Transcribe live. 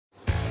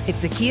It's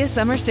the Kia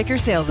Summer Sticker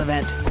Sales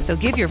Event, so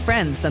give your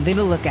friends something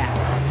to look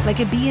at, like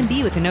a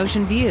B&B with an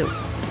ocean view,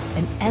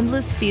 an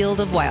endless field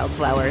of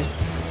wildflowers,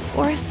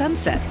 or a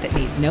sunset that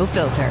needs no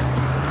filter.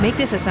 Make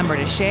this a summer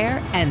to share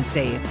and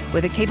save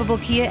with a capable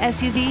Kia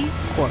SUV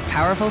or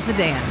powerful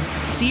sedan.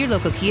 See your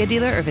local Kia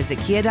dealer or visit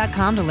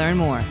kia.com to learn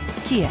more.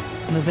 Kia,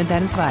 movement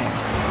that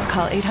inspires.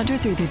 Call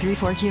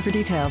 800-3334-KIA for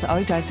details.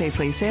 Always drive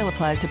safely. Sale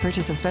applies to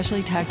purchase of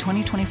specially tagged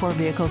 2024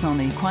 vehicles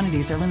only.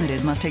 Quantities are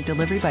limited. Must take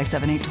delivery by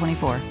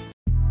 7/8/24.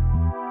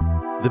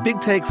 The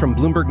Big Take from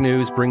Bloomberg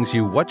News brings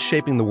you what's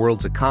shaping the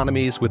world's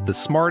economies with the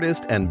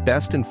smartest and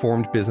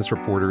best-informed business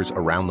reporters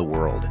around the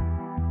world.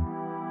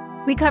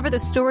 We cover the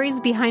stories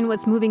behind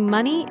what's moving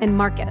money and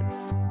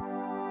markets.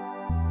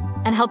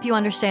 And help you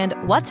understand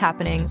what's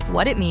happening,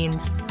 what it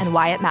means, and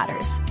why it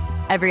matters.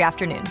 Every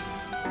afternoon.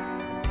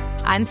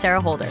 I'm Sarah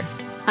Holder.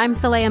 I'm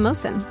Saleha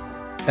Mohsin.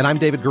 And I'm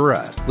David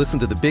Gura. Listen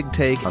to The Big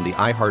Take on the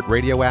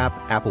iHeartRadio app,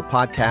 Apple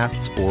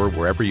Podcasts, or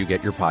wherever you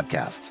get your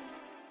podcasts.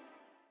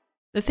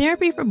 The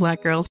Therapy for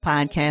Black Girls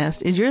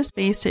podcast is your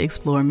space to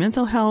explore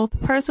mental health,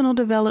 personal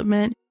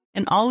development,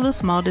 and all of the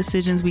small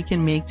decisions we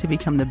can make to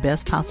become the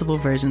best possible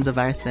versions of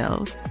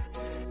ourselves.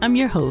 I'm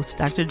your host,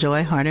 Dr.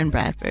 Joy Harden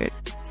Bradford,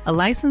 a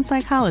licensed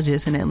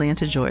psychologist in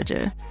Atlanta,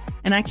 Georgia,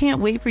 and I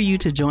can't wait for you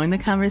to join the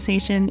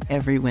conversation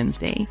every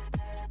Wednesday.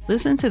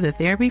 Listen to the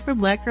Therapy for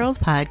Black Girls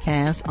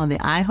podcast on the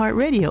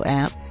iHeartRadio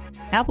app,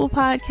 Apple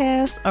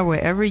Podcasts, or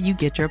wherever you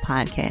get your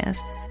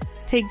podcasts.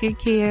 Take good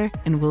care,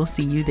 and we'll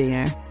see you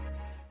there.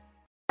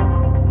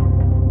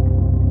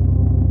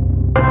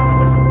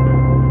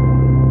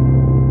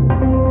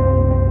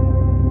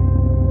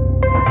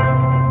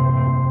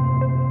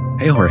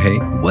 Hey, Jorge,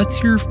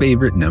 what's your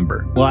favorite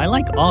number? Well, I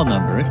like all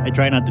numbers. I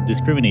try not to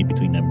discriminate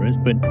between numbers,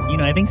 but,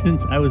 I think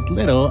since I was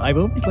little, I've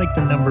always liked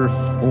the number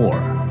 4.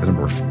 The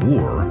number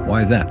 4?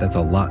 Why is that? That's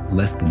a lot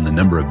less than the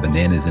number of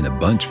bananas in a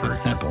bunch, for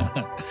example.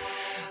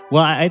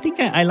 Well, I think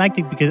I liked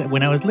it because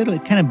when I was little,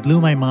 it kind of blew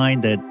my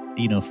mind that,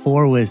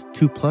 4 was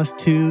 2 plus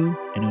 2,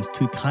 and it was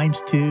 2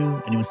 times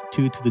 2, and it was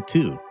 2 to the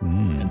 2.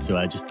 And so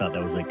I just thought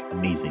that was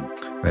amazing.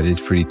 That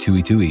is pretty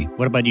tooey.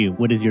 What about you?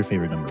 What is your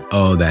favorite number?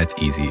 Oh, that's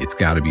easy. It's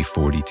got to be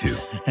 42.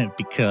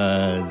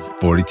 Because?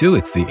 42,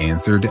 it's the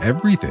answer to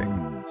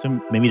everything.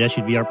 So maybe that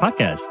should be our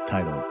podcast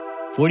title.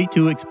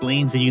 42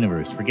 explains the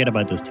universe. Forget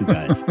about those 2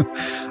 guys.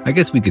 I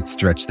guess we could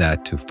stretch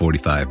that to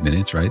 45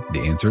 minutes, right?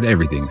 The answer to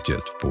everything is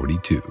just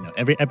 42. No,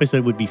 every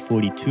episode would be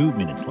 42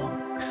 minutes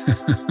long.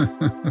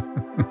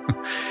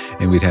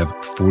 And we'd have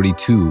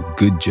 42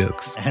 good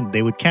jokes. And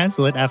they would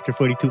cancel it after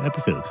 42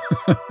 episodes.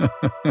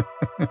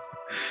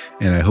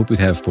 And I hope we'd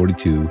have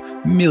 42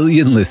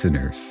 million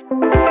listeners.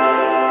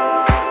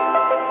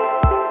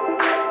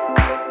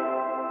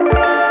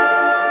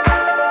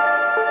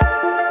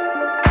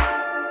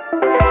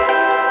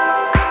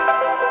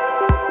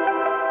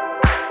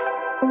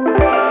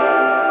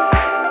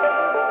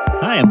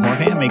 Hi, I'm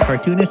Jorge. I'm a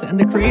cartoonist and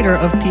the creator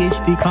of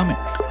PhD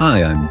Comics.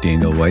 Hi, I'm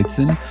Daniel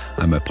Whiteson.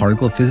 I'm a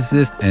particle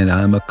physicist, and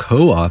I'm a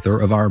co-author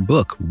of our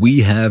book, We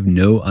Have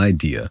No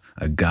Idea,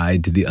 a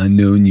guide to the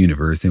unknown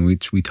universe, in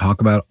which we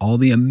talk about all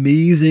the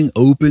amazing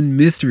open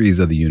mysteries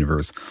of the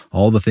universe,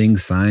 all the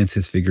things science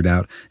has figured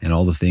out, and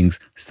all the things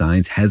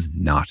science has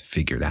not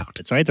figured out.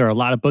 That's right. There are a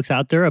lot of books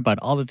out there about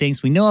all the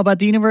things we know about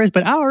the universe,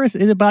 but ours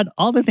is about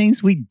all the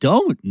things we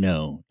don't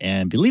know.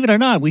 And believe it or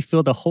not, we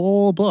filled the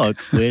whole book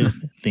with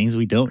things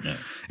we don't know.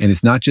 And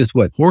it's not just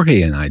what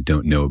Jorge and I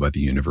don't know about the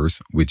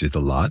universe, which is a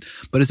lot,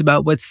 but it's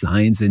about what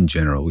science in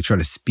general. We try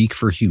to speak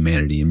for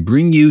humanity and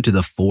bring you to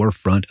the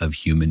forefront of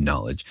human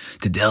knowledge,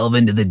 to delve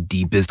into the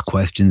deepest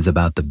questions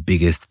about the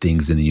biggest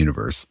things in the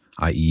universe,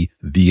 i.e.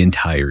 the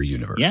entire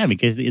universe. Yeah,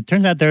 because it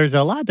turns out there's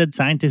a lot that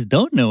scientists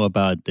don't know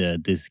about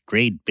this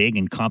great, big,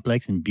 and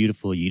complex and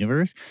beautiful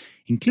universe,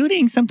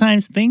 including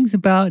sometimes things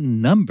about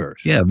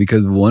numbers. Yeah,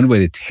 because one way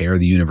to tear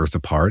the universe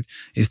apart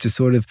is to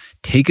sort of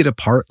take it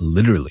apart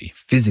literally,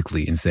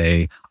 physically, and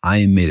say, I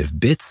am made of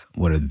bits.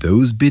 What are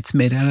those bits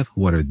made out of?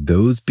 What are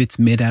those bits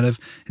made out of?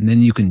 And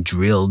then you can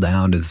drill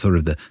down to sort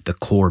of the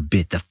core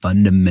bit, the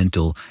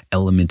fundamental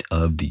element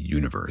of the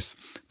universe.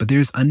 But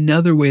there's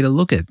another way to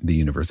look at the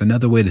universe,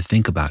 another way to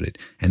think about it,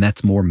 and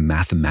that's more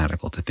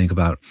mathematical, to think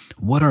about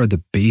what are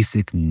the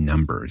basic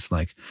numbers.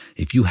 Like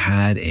if you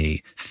had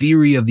a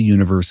theory of the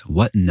universe,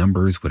 what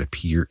numbers would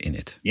appear in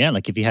it? Yeah,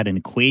 like if you had an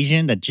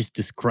equation that just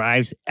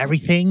describes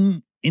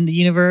everything in the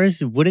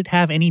universe, would it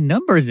have any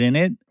numbers in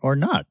it or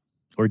not?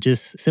 Or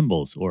just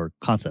symbols or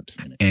concepts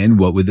in it. And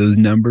what would those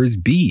numbers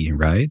be,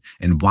 right?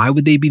 And why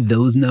would they be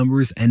those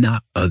numbers and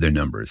not other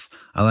numbers?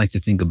 I like to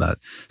think about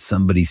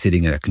somebody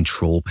sitting at a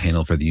control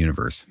panel for the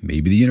universe.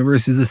 Maybe the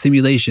universe is a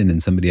simulation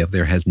and somebody up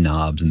there has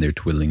knobs and they're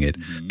twiddling it.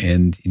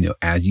 And,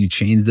 as you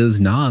change those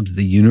knobs,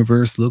 the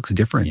universe looks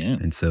different. Yeah.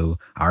 And so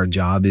our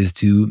job is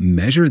to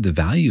measure the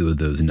value of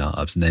those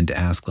knobs and then to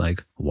ask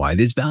why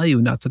this value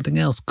and not something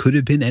else? Could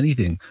have been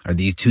anything. Are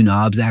these two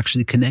knobs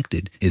actually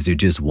connected? Is there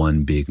just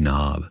one big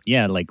knob?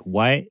 Yeah,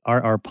 why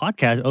are our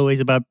podcasts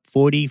always about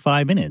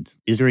 45 minutes?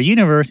 Is there a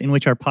universe in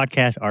which our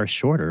podcasts are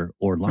shorter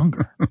or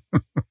longer?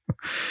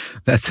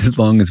 That's as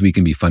long as we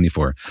can be funny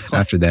for.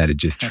 After that, it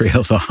just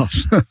trails off.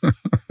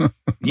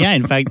 Yeah,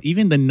 in fact,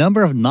 even the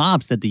number of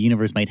knobs that the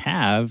universe might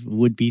have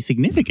would be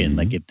significant. Mm-hmm.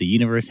 Like if the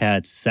universe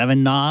had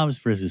 7 knobs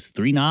versus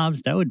 3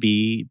 knobs, that would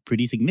be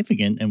pretty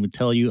significant and would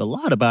tell you a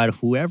lot about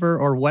whoever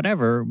or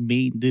whatever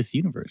made this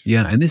universe.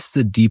 Yeah, and this is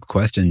a deep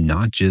question,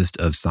 not just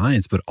of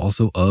science, but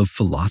also of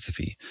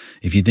philosophy.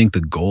 If you think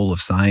the goal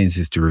of science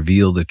is to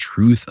reveal the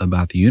truth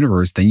about the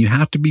universe, then you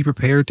have to be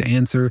prepared to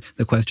answer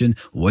the question,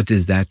 what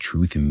does that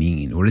truth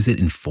mean? What does it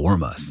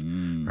inform us,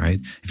 right?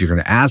 If you're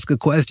going to ask a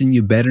question,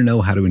 you better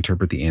know how to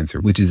interpret the answer,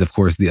 which is, of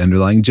course, the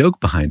underlying joke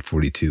behind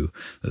 42.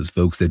 Those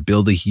folks that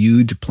build a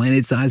huge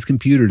planet-sized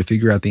computer to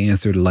figure out the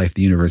answer to life,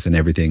 the universe, and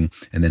everything,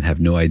 and then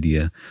have no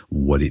idea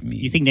what it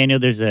means. You think, Daniel,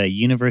 there's a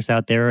universe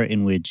out there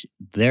in which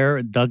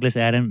Douglas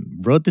Adams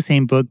wrote the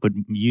same book but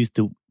used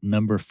the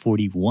number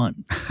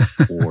 41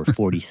 or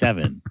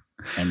 47?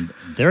 And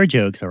their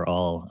jokes are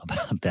all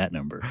about that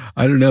number.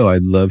 I don't know.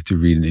 I'd love to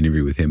read an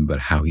interview with him about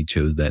how he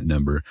chose that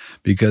number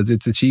because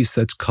it's achieved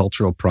such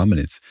cultural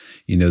prominence.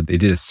 You know, they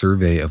did a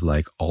survey of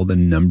like all the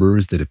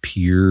numbers that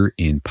appear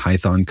in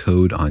Python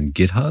code on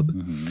GitHub,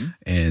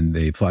 and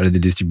they plotted the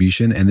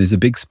distribution, and there's a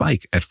big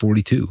spike at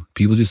 42.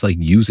 People just like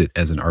use it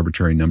as an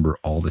arbitrary number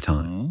all the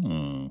time.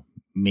 Oh,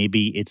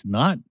 maybe it's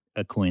not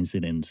a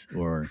coincidence,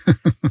 or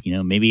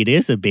maybe it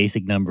is a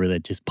basic number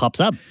that just pops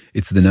up.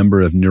 It's the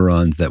number of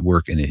neurons that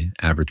work in an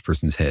average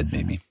person's head,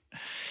 maybe.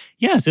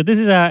 Yeah, so this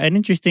is an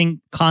interesting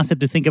concept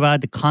to think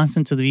about, the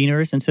constants of the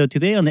universe. And so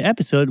today on the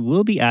episode,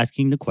 we'll be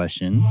asking the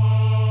question,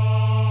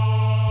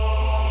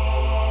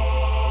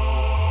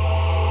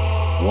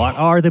 what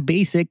are the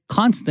basic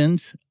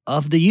constants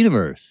of the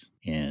universe?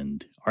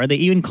 And are they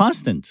even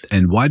constant?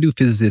 And why do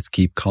physicists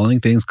keep calling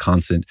things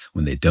constant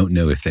when they don't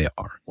know if they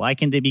are? Why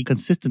can't they be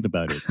consistent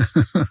about it?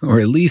 Or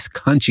at least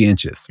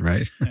conscientious,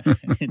 right?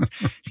 It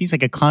seems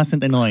like a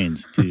constant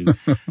annoyance to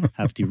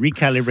have to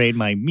recalibrate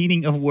my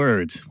meaning of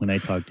words when I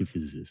talk to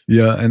physicists.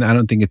 Yeah, and I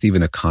don't think it's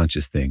even a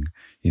conscious thing.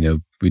 You know,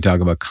 we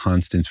talk about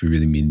constants, we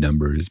really mean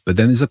numbers. But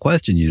then there's a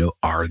question,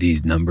 are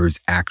these numbers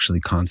actually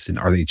constant?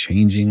 Are they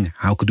changing?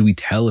 How could we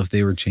tell if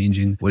they were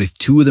changing? What if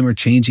 2 of them are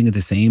changing at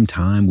the same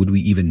time? Would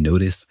we even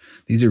notice?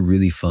 These are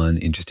really fun,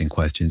 interesting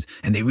questions.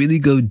 And they really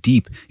go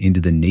deep into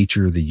the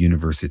nature of the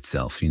universe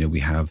itself. We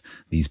have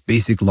these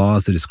basic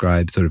laws that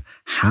describe sort of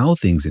how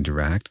things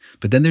interact.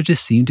 But then there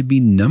just seem to be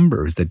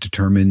numbers that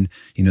determine,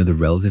 the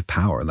relative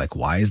power. Like,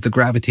 why is the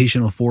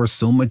gravitational force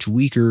so much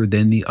weaker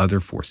than the other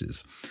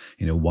forces?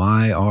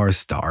 Why are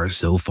stars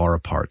so far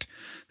apart?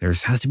 There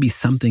has to be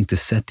something to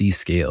set these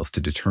scales to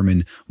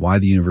determine why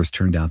the universe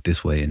turned out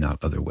this way and not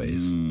other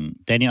ways.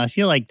 Daniel, I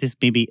feel like this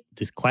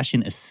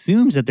question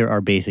assumes that there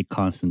are basic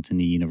constants in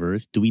the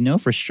universe. Do we know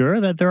for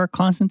sure that there are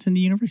constants in the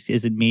universe?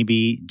 Is it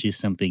maybe just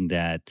something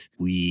that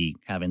we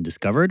haven't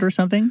discovered or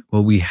something?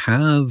 Well, we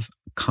have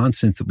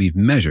constants that we've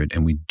measured,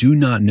 and we do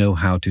not know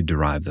how to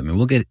derive them. And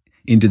we'll get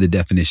into the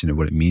definition of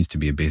what it means to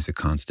be a basic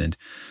constant.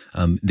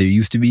 There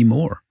used to be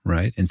more,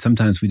 right? And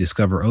sometimes we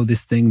discover,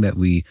 this thing that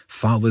we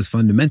thought was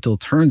fundamental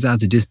turns out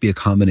to just be a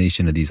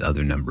combination of these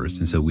other numbers.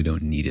 And so we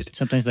don't need it.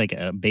 Sometimes like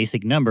a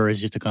basic number is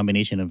just a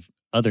combination of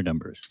other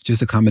numbers.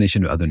 Just a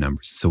combination of other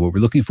numbers. So what we're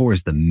looking for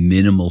is the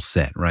minimal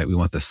set, right? We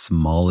want the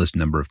smallest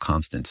number of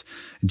constants.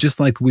 Just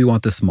like we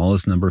want the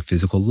smallest number of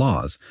physical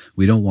laws.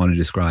 We don't want to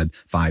describe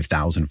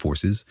 5,000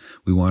 forces.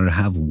 We want to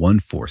have one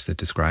force that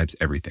describes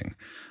everything.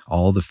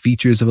 All the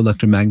features of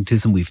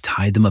electromagnetism, we've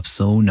tied them up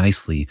so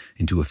nicely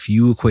into a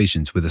few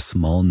equations with a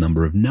small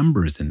number of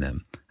numbers in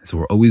them. So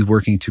we're always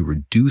working to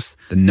reduce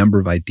the number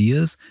of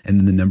ideas and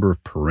then the number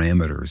of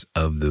parameters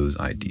of those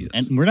ideas.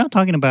 And we're not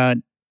talking about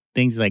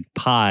things like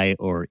pi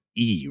or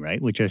e,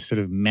 right? Which are sort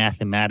of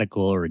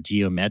mathematical or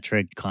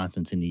geometric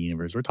constants in the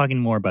universe. We're talking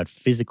more about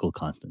physical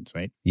constants,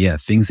 right? Yeah,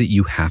 things that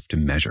you have to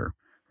measure.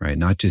 Right?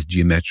 Not just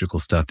geometrical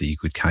stuff that you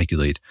could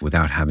calculate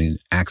without having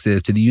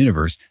access to the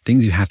universe,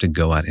 things you have to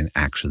go out and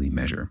actually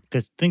measure.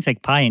 Because things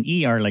like pi and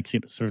e are like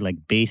sort of like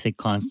basic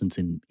constants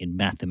in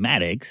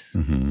mathematics,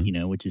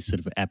 which is sort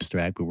of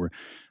abstract, but we're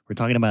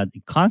talking about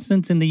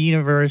constants in the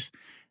universe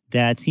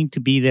that seem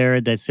to be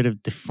there that sort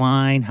of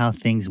define how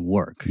things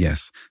work.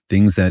 Yes,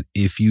 things that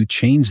if you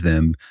change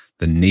them,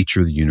 the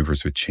nature of the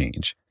universe would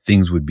change.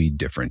 Things would be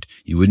different.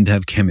 You wouldn't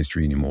have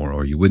chemistry anymore,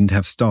 or you wouldn't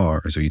have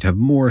stars, or you'd have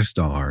more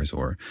stars,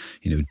 or,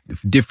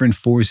 different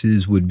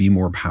forces would be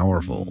more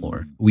powerful,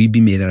 or we'd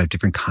be made out of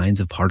different kinds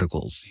of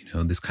particles,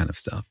 this kind of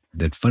stuff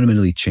that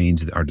fundamentally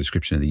change our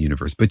description of the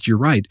universe. But you're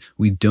right,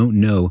 we don't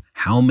know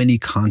how many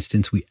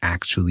constants we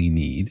actually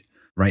need.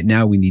 Right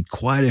now, we need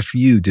quite a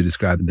few to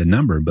describe the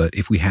number, but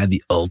if we had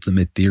the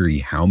ultimate theory,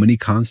 how many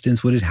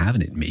constants would it have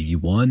in it? Maybe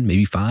 1,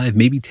 maybe 5,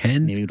 maybe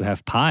 10? Maybe it would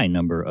have pi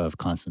number of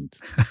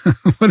constants.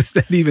 What does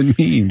that even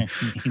mean?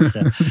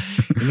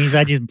 It means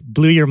I just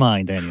blew your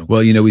mind, Daniel.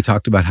 Well, we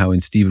talked about how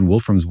in Stephen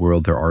Wolfram's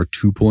world, there are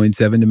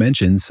 2.7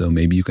 dimensions, so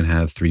maybe you can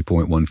have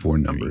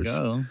 3.14 numbers.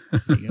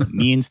 There you go.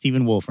 Me and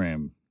Stephen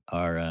Wolfram.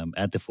 are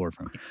at the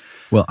forefront.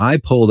 Well, I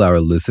polled our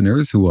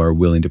listeners who are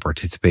willing to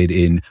participate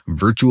in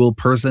virtual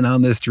person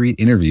on the street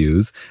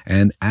interviews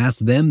and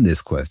asked them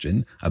this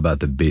question about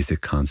the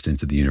basic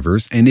constants of the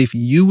universe. And if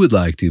you would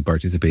like to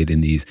participate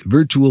in these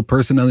virtual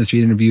person on the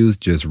street interviews,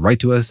 just write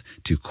to us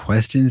to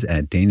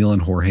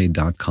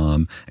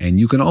questions@danielandjorge.com. And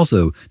you can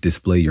also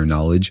display your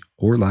knowledge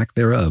or lack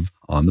thereof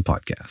on the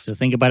podcast. So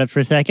think about it for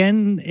a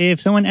second.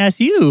 If someone asked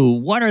you,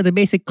 what are the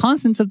basic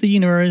constants of the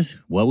universe?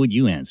 What would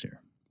you answer?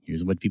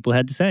 Here's what people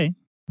had to say.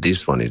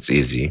 This one is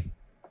easy.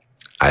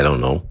 I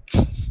don't know.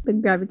 The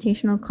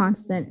gravitational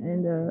constant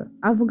and the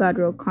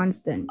Avogadro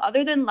constant.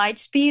 Other than light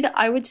speed,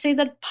 I would say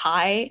that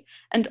pi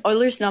and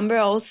Euler's number are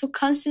also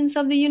constants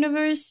of the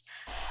universe.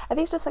 Are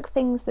these just like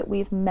things that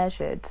we've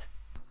measured?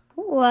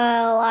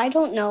 Well, I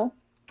don't know.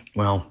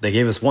 Well, they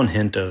gave us one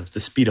hint of the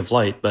speed of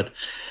light, but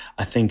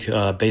I think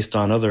based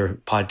on other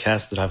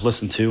podcasts that I've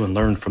listened to and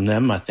learned from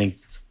them, I think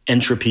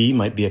entropy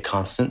might be a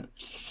constant.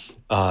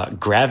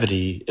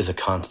 Gravity is a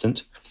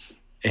constant.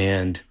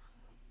 And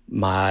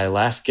my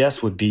last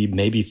guess would be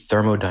maybe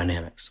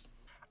thermodynamics.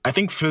 I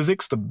think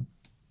physics, the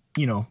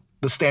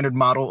standard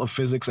model of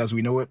physics as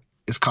we know it,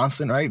 is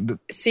constant, right?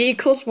 C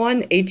equals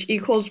 1, H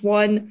equals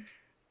 1.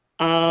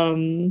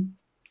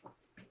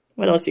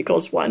 What else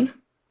equals 1?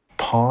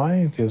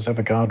 Pi, there's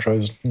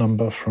Avogadro's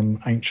number from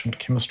ancient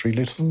chemistry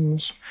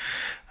lessons.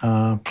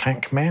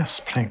 Planck mass,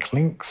 Planck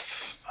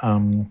length,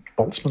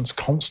 Boltzmann's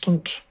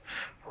constant,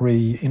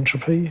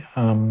 re-entropy.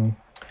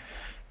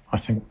 I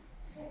think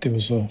there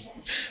was a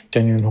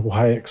Daniel and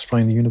Jorge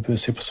Explain the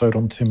Universe episode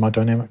on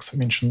thermodynamics that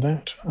mentioned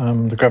that.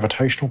 The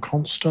gravitational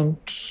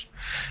constant,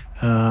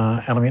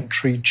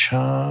 elementary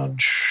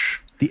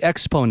charge. The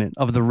exponent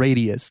of the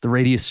radius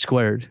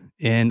squared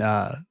in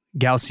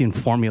Gaussian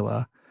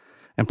formula,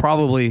 and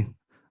probably,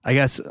 I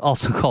guess,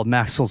 also called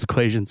Maxwell's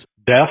equations.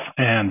 Death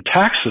and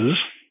taxes.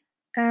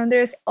 And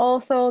there's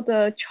also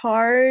the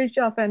charge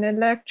of an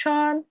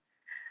electron,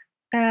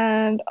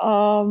 and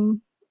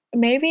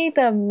maybe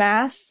the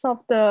mass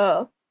of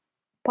the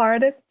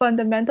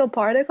fundamental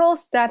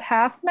particles that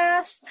have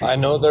mass. I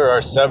know there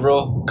are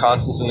several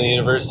constants in the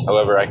universe,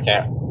 however, I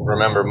can't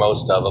remember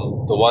most of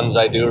them. The ones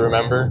I do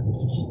remember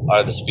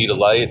are the speed of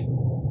light,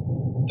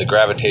 the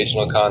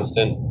gravitational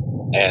constant,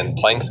 and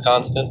Planck's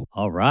constant.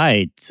 All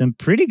right. Some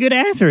pretty good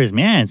answers,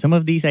 man. Some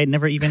of these I'd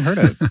never even heard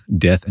of.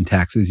 Death and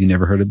taxes you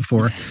never heard of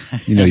before?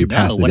 You're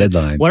past the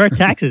deadline. What are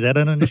taxes? I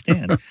don't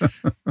understand.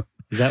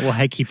 Is that why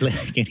I keep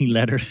getting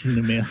letters in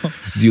the mail?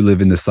 Do you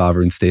live in the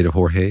sovereign state of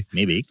Jorge?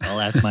 Maybe.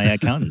 I'll ask my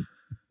accountant.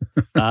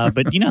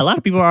 But, a lot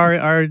of people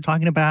are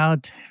talking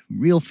about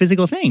real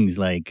physical things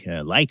like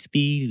light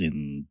speed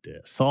and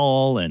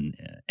Sol and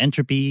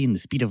entropy and the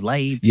speed of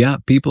light. Yeah,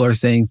 people are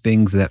saying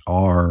things that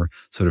are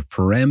sort of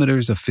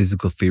parameters of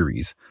physical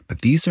theories,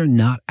 but these are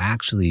not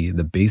actually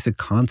the basic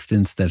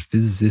constants that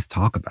physicists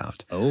talk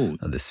about. Oh.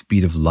 The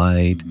speed of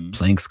light,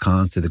 Planck's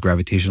constant, the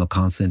gravitational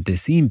constant, they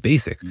seem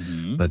basic,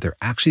 but they're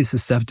actually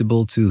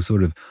susceptible to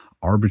sort of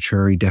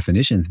arbitrary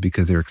definitions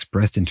because they're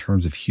expressed in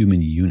terms of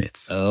human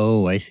units.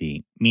 Oh, I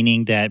see.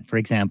 Meaning that, for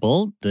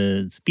example,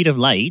 the speed of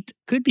light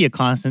could be a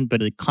constant, but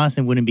the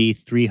constant wouldn't be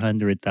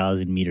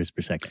 300,000 meters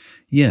per second.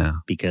 Yeah.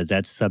 Because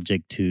that's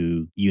subject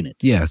to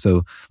units. Yeah,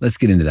 so let's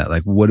get into that.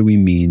 Like, what do we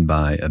mean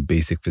by a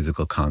basic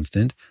physical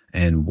constant?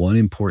 And one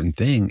important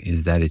thing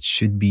is that it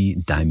should be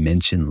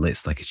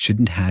dimensionless. Like, it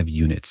shouldn't have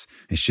units.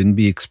 It shouldn't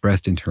be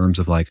expressed in terms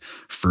of like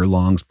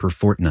furlongs per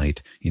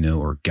fortnight,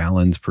 or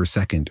gallons per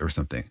second or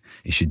something.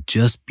 It should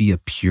just be a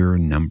pure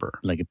number.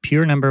 Like a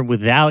pure number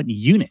without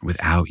units.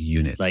 Without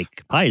units.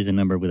 Like pi is a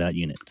number without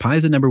units. Pi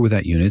is a number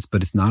without units,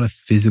 but it's not a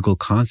physical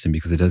constant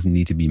because it doesn't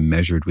need to be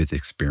measured with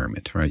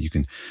experiment, right? You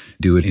can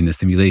do it in a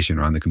simulation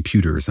or on the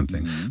computer or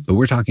something. But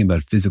we're talking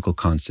about physical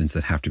constants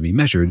that have to be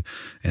measured.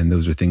 And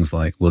those are things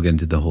like, we'll get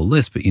into the whole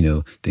list, but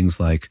things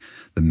like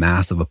the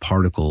mass of a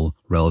particle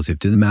relative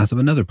to the mass of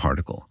another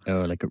particle.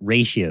 Oh, like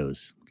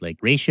ratios. Like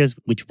ratios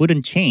which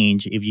wouldn't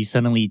change if you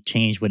suddenly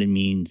change what it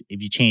means,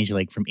 if you change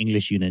like from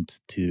English units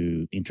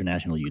to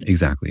international units.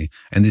 Exactly.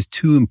 And there's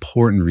two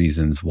important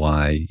reasons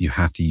why you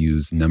have to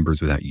use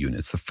numbers without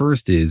units. The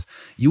first is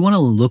you want to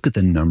look at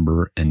the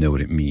number and know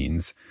what it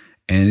means.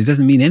 And it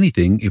doesn't mean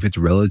anything if it's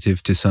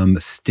relative to some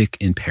stick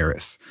in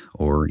Paris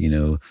or,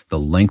 the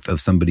length of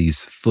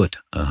somebody's foot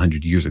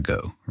 100 years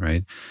ago,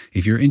 right?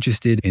 If you're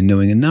interested in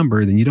knowing a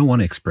number, then you don't want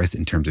to express it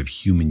in terms of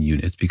human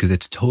units because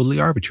it's totally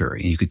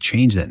arbitrary. And you could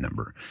change that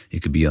number.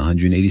 It could be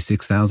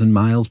 186,000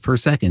 miles per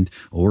second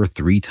or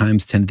 3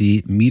 times 10 to the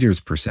 8 meters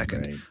per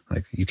second. Right.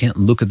 Like, you can't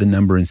look at the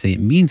number and say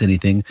it means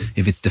anything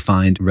if it's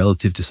defined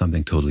relative to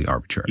something totally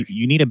arbitrary.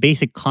 You need a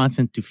basic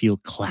constant to feel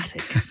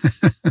classic.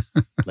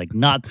 Like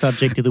not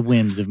subject to the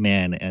whims of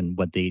man and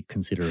what they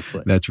consider a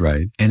foot. That's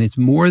right. And it's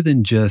more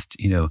than just,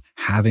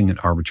 having an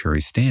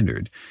arbitrary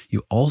standard.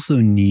 You also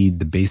need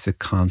the basic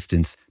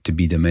constants to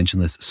be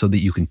dimensionless so that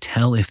you can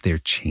tell if they're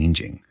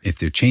changing. If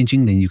they're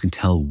changing, then you can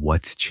tell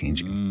what's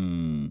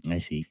changing. I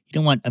see. You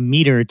don't want a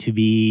meter to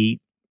be,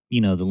 the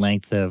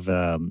length of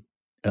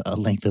a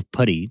length of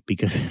putty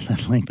because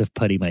the length of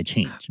putty might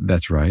change.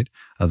 That's right.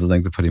 The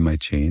length of putty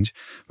might change.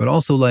 But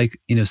also like,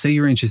 say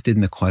you're interested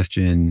in the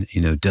question,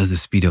 does the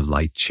speed of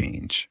light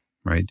change?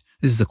 Right?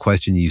 This is a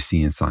question you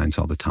see in science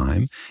all the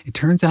time. It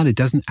turns out it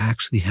doesn't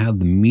actually have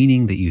the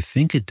meaning that you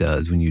think it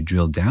does when you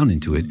drill down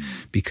into it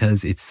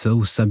because it's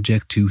so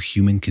subject to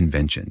human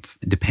conventions.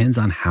 It depends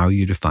on how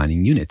you're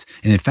defining units.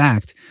 And in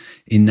fact,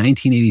 in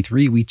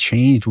 1983, we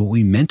changed what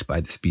we meant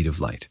by the speed of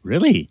light.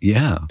 Really?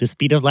 Yeah. The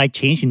speed of light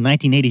changed in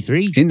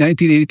 1983? In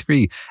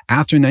 1983.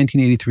 After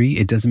 1983,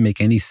 it doesn't make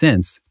any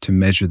sense to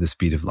measure the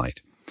speed of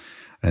light.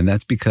 And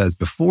that's because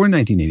before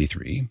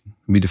 1983,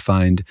 we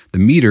defined the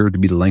meter to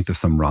be the length of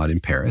some rod in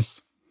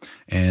Paris,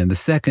 and the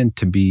second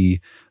to be,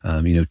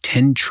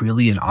 10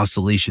 trillion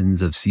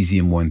oscillations of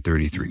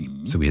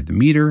cesium-133. So we had the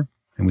meter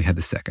and we had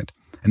the second.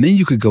 And then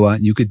you could go out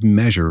and you could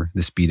measure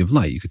the speed of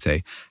light. You could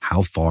say,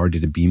 how far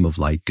did a beam of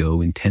light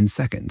go in 10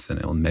 seconds?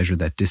 And I'll measure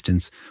that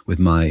distance with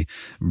my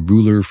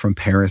ruler from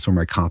Paris or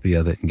my copy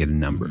of it and get a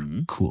number.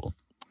 Cool.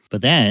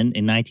 But then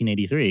in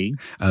 1983,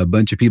 a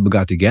bunch of people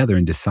got together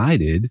and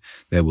decided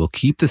that we'll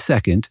keep the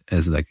second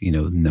as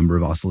number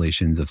of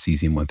oscillations of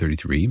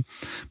cesium-133,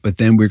 but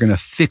then we're going to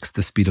fix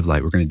the speed of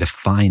light. We're going to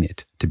define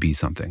it to be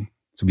something.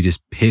 So we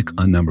just pick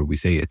a number. We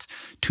say it's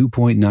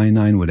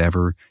 2.99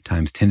 whatever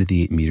times 10 to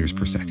the 8 meters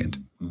per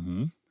second.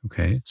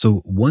 Okay.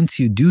 So once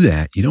you do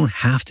that, you don't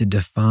have to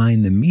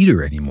define the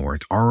meter anymore.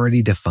 It's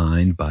already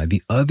defined by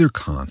the other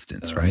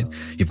constants, right?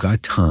 You've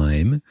got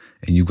time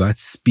and you've got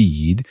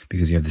speed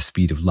because you have the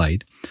speed of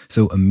light.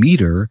 So a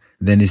meter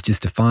then is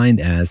just defined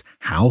as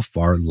how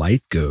far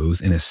light goes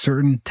in a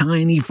certain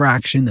tiny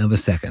fraction of a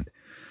second.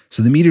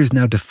 So the meter is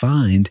now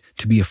defined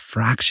to be a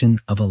fraction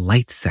of a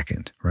light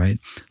second, right?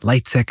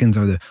 Light seconds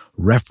are the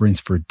reference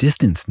for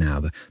distance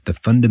now, the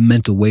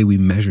fundamental way we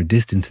measure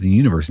distance in the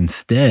universe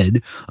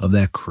instead of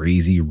that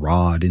crazy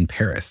rod in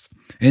Paris.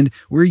 And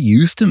we're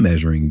used to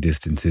measuring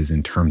distances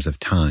in terms of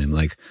time,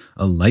 like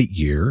a light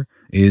year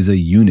is a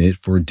unit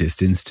for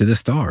distance to the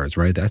stars,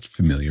 right? That's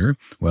familiar.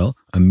 Well,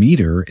 a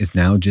meter is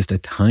now just a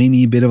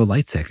tiny bit of a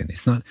light second.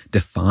 It's not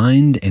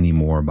defined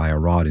anymore by a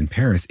rod in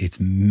Paris. It's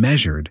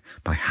measured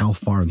by how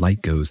far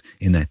light goes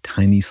in that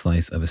tiny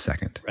slice of a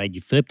second. Right,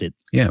 you flipped it.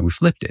 Yeah, we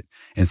flipped it.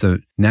 And so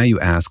now you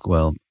ask,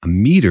 well, a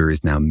meter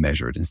is now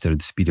measured instead of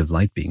the speed of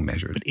light being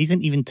measured. But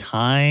isn't even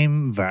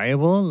time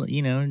variable,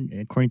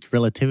 according to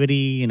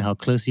relativity and how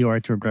close you are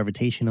to a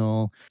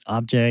gravitational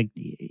object?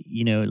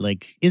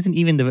 Isn't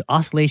even the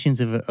oscillations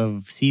of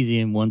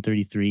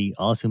cesium-133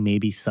 also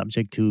maybe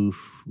subject to,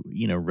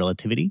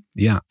 relativity?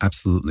 Yeah,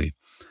 absolutely.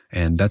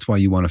 And that's why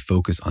you want to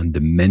focus on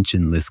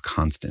dimensionless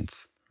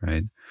constants,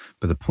 right?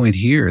 But the point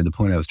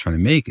I was trying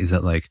to make is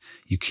that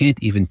you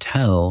can't even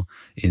tell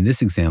in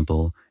this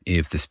example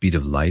if the speed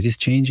of light is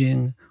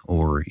changing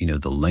or,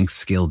 the length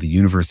scale of the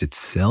universe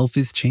itself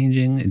is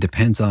changing. It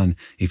depends on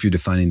if you're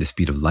defining the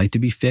speed of light to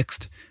be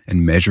fixed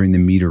and measuring the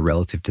meter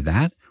relative to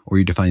that, or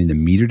you're defining the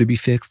meter to be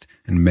fixed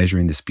and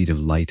measuring the speed of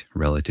light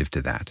relative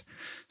to that.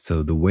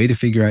 So the way to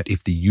figure out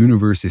if the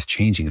universe is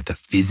changing, if the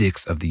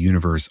physics of the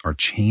universe are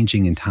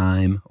changing in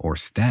time or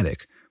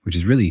static, which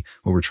is really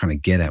what we're trying to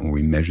get at when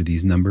we measure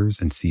these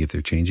numbers and see if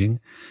they're changing,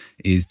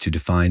 is to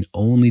define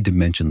only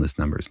dimensionless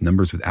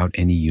numbers without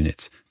any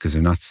units, because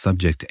they're not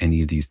subject to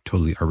any of these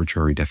totally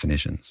arbitrary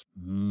definitions.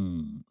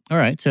 All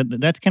right, so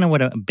that's kind of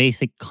what a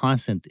basic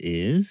constant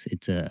is.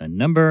 It's a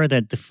number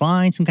that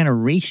defines some kind of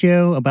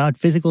ratio about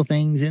physical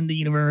things in the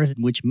universe,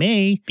 which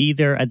may be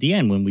there at the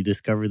end when we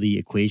discover the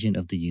equation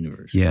of the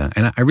universe. Yeah,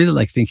 and I really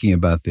like thinking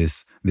about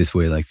this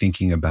way, like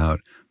thinking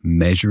about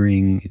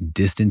measuring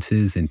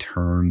distances in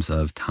terms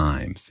of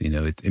times.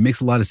 It makes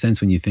a lot of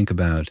sense when you think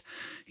about,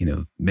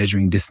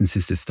 measuring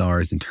distances to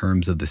stars in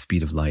terms of the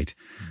speed of light.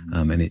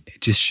 And it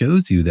just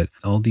shows you that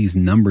all these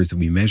numbers that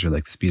we measure,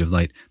 like the speed of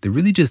light, they're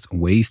really just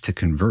ways to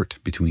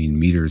convert between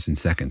meters and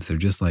seconds. They're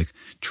just like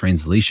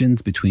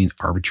translations between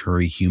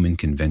arbitrary human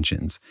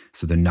conventions.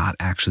 So they're not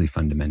actually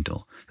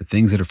fundamental. The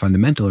things that are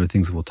fundamental are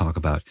things that we'll talk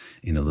about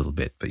in a little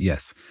bit. But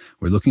yes,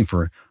 we're looking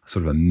for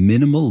sort of a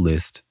minimal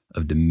list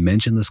of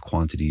dimensionless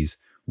quantities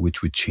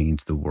which would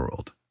change the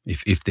world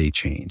if they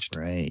changed.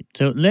 Right.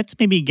 So let's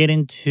maybe get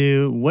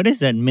into what is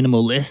that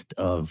minimal list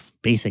of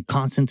basic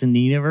constants in the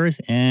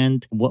universe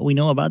and what we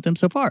know about them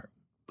so far.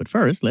 But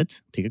first,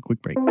 let's take a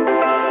quick break.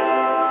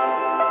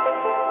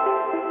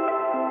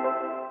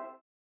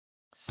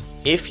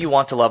 If you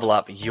want to level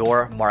up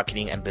your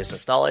marketing and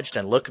business knowledge,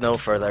 then look no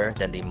further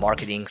than the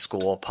Marketing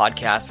School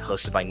podcast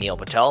hosted by Neil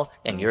Patel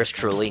and yours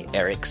truly,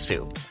 Eric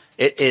Su.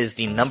 It is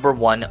the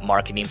 #1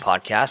 marketing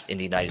podcast in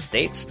the United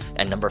States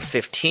and number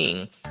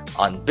 15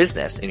 on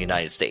business in the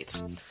United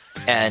States.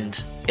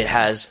 And it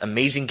has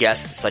amazing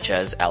guests such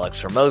as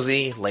Alex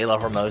Hormozi, Layla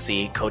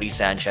Hormozi, Cody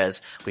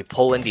Sanchez. We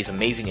pull in these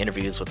amazing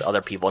interviews with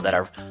other people that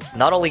are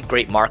not only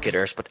great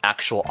marketers, but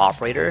actual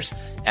operators.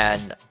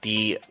 And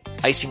the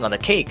icing on the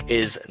cake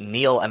is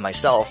Neil and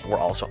myself were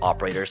also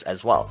operators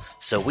as well.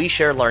 So we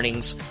share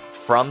learnings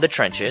from the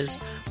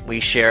trenches. We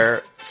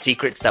share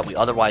secrets that we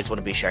otherwise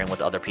wouldn't be sharing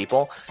with other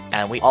people.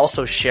 And we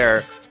also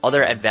share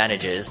other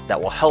advantages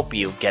that will help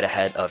you get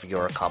ahead of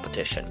your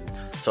competition.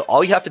 So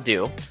all you have to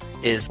do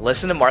is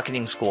listen to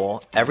Marketing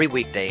School every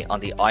weekday on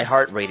the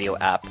iHeartRadio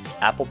app,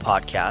 Apple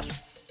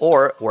Podcasts,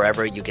 or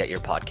wherever you get your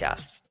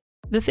podcasts.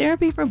 The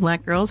Therapy for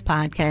Black Girls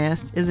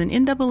podcast is an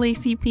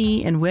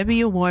NAACP and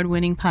Webby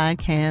Award-winning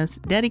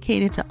podcast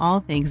dedicated to all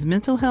things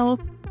mental health,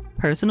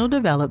 personal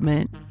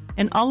development,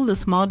 and all of the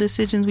small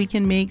decisions we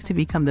can make to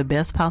become the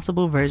best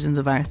possible versions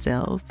of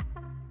ourselves.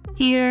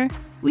 Here,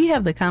 we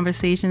have the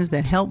conversations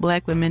that help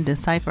Black women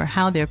decipher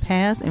how their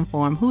past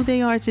inform who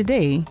they are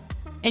today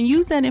and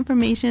use that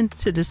information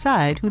to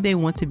decide who they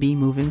want to be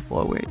moving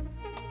forward.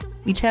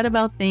 We chat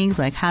about things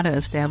like how to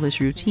establish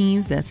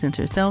routines that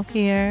center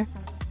self-care,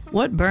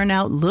 what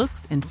burnout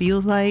looks and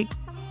feels like,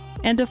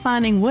 and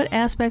defining what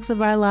aspects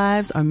of our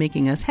lives are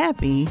making us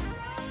happy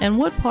and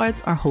what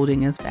parts are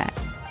holding us back.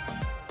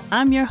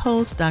 I'm your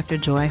host, Dr.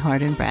 Joy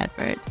Harden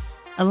Bradford,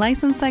 a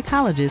licensed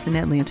psychologist in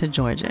Atlanta,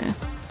 Georgia,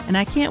 and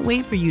I can't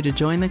wait for you to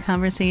join the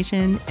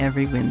conversation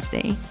every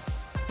Wednesday.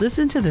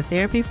 Listen to the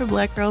Therapy for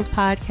Black Girls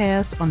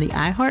podcast on the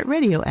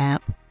iHeartRadio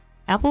app,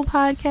 Apple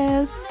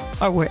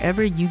Podcasts, or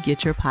wherever you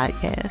get your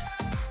podcasts.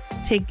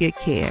 Take good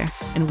care,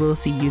 and we'll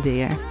see you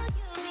there.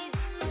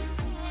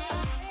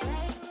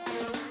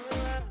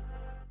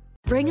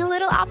 Bring a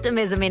little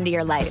optimism into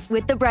your life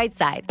with The Bright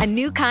Side, a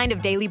new kind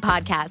of daily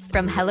podcast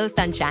from Hello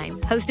Sunshine,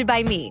 hosted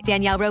by me,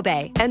 Danielle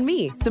Robay. And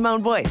me,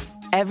 Simone Boyce.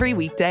 Every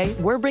weekday,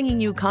 we're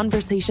bringing you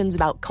conversations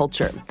about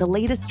culture, the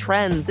latest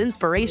trends,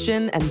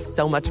 inspiration, and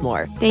so much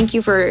more. Thank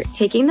you for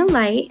taking the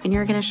light, and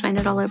you're going to shine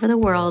it all over the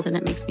world, and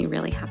it makes me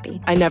really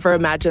happy. I never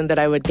imagined that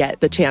I would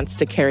get the chance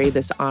to carry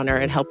this honor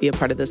and help be a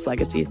part of this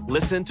legacy.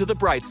 Listen to The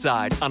Bright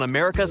Side on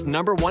America's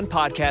 #1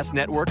 podcast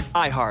network,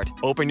 iHeart.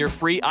 Open your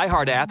free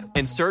iHeart app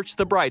and search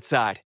The Bright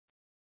Side.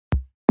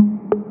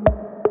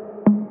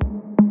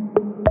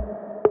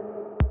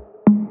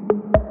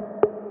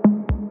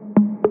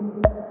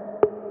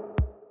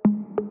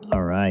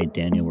 All right,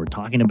 Daniel, we're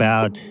talking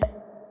about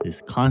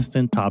this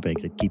constant topic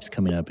that keeps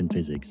coming up in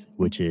physics,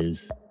 which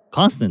is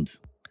constants.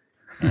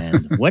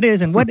 And what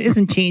is and what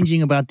isn't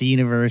changing about the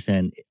universe?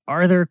 And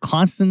are there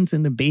constants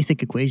in the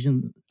basic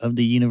equation of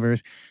the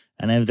universe?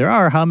 And if there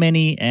are, how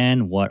many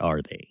and what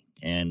are they?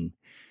 And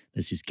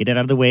let's just get it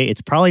out of the way.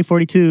 It's probably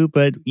 42,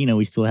 but,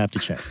 we still have to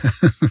check.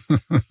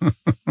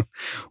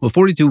 Well,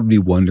 42 would be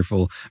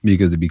wonderful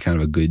because it'd be kind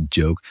of a good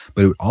joke,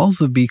 but it would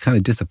also be kind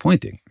of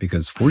disappointing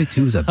because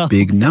 42 is a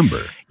big number.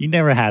 You're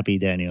never happy,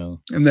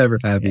 Daniel. I'm never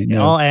happy.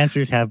 No. All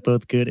answers have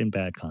both good and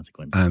bad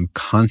consequences. I'm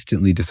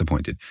constantly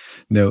disappointed.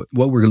 No,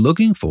 what we're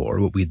looking for,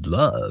 what we'd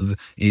love,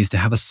 is to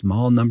have a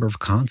small number of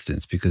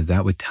constants because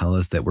that would tell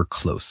us that we're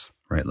close.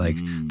 Right? Like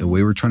the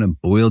way we're trying to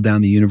boil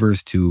down the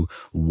universe to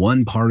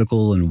one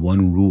particle and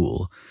one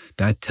rule,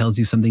 that tells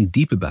you something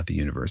deep about the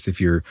universe. If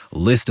your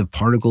list of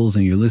particles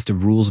and your list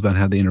of rules about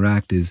how they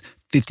interact is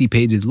 50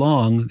 pages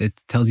long, it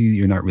tells you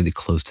you're not really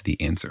close to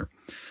the answer.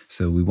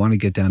 So we want to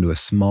get down to a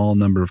small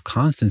number of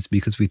constants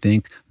because we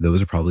think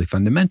those are probably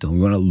fundamental. We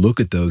want to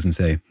look at those and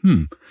say,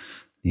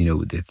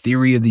 the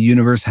theory of the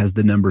universe has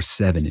the number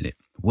 7 in it.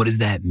 What does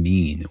that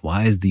mean?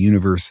 Why is the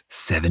universe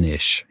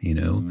 7-ish?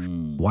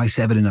 Why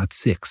 7 and not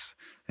 6?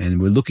 And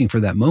we're looking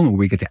for that moment where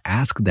we get to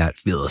ask that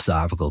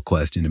philosophical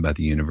question about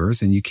the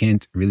universe. And you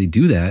can't really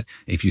do that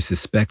if you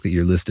suspect that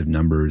your list of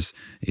numbers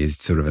is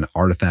sort of an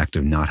artifact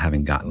of not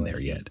having gotten there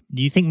yet.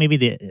 Do you think maybe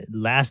the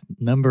last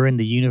number in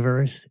the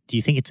universe, do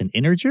you think it's an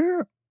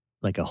integer,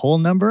 like a whole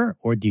number,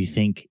 or do you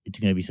think it's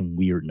going to be some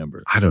weird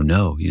number? I don't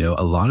know.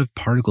 A lot of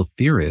particle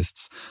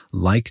theorists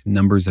like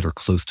numbers that are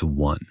close to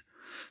 1.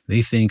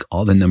 They think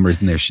all the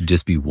numbers in there should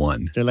just be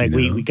 1. They're like,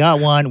 we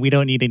got 1. We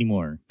don't need any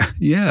more.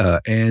 Yeah.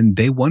 And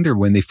they wonder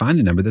when they find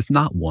a number that's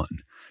not 1.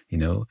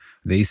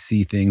 They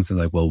see things and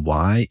like, well,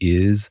 why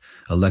is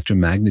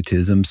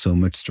electromagnetism so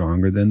much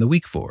stronger than the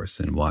weak force?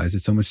 And why is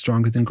it so much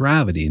stronger than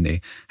gravity? And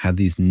they have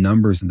these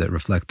numbers that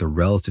reflect the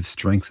relative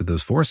strengths of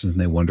those forces. And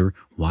they wonder,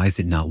 why is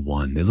it not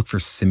 1? They look for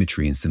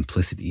symmetry and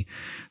simplicity.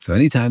 So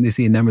anytime they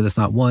see a number that's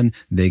not 1,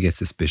 they get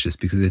suspicious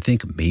because they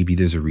think maybe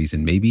there's a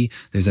reason. Maybe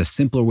there's a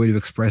simpler way to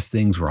express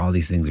things where all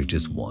these things are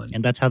just 1.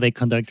 And that's how they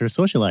conduct their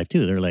social life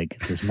too. They're like,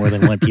 there's more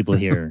than 1 people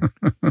here.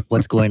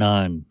 What's going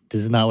on?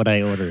 This is not what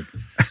I ordered.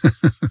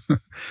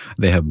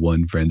 They have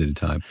one friend at a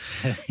time.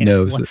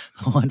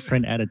 One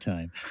friend at a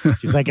time.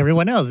 Just like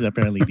everyone else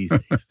apparently these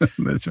days.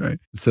 That's right.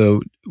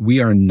 So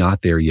we are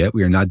not there yet.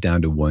 We are not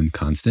down to 1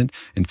 constant.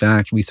 In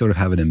fact, we sort of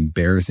have an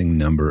embarrassing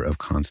number of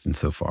constants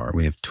so far.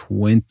 We have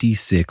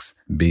 26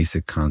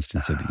 basic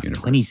constants of the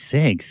universe.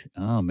 26?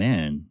 Oh,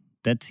 man.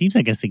 That seems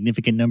like a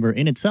significant number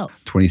in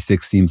itself.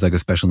 26 seems like a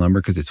special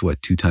number because it's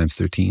 2 times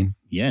 13?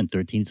 Yeah, and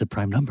 13 is a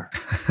prime number.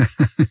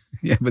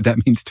 Yeah, but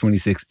that means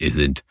 26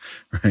 isn't,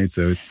 right?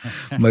 So it's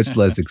much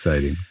less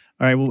exciting.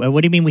 All right, well,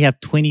 what do you mean we have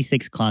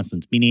 26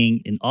 constants?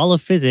 Meaning in all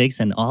of physics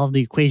and all of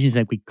the equations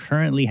that we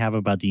currently have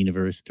about the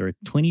universe, there are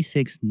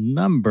 26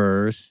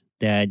 numbers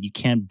that you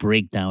can't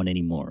break down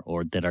anymore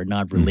or that are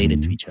not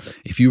related to each other.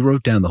 If you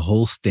wrote down the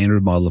whole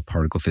standard model of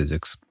particle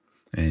physics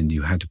And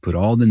you had to put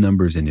all the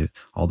numbers in it,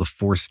 all the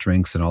force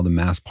strengths and all the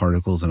mass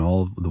particles and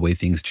all the way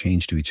things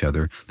change to each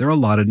other. There are a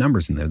lot of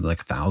numbers in there,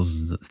 like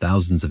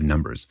thousands of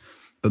numbers.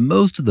 But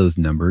most of those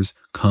numbers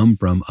come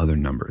from other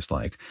numbers,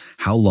 like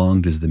how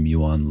long does the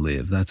muon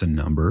live? That's a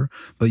number,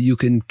 but you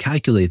can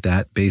calculate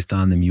that based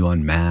on the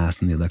muon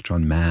mass and the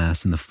electron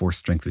mass and the force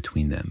strength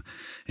between them.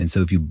 And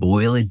so if you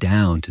boil it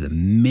down to the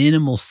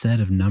minimal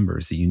set of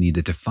numbers that you need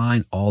to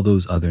define all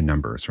those other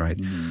numbers, right?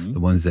 The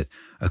ones that,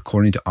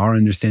 according to our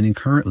understanding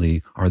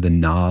currently, are the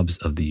knobs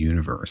of the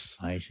universe.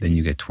 I see. Then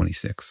you get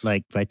 26.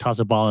 Like if I toss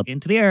a ball up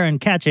into the air and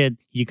catch it,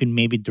 you can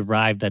maybe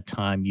derive that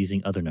time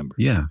using other numbers.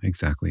 Yeah,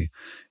 exactly.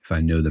 If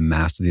I know the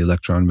mass of the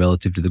electron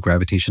relative to the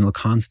gravitational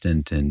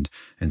constant and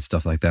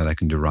stuff like that, I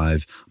can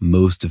derive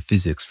most of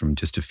physics from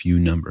just a few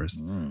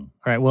numbers. All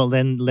right. Well,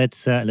 then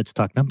let's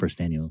talk numbers,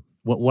 Daniel.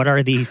 What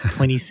are these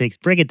 26?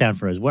 Break it down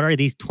for us. What are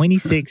these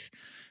 26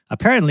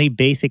 apparently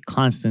basic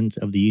constants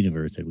of the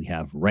universe that we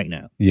have right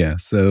now? Yeah.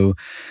 So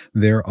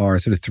there are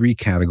sort of three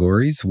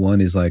categories. One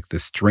is like the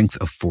strength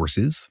of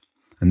forces.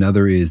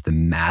 Another is the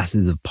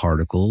masses of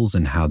particles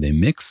and how they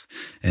mix.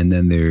 And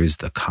then there's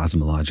the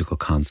cosmological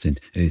constant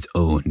in its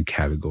own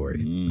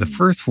category. The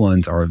first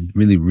ones are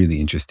really, really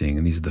interesting.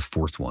 And these are the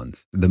force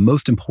ones. The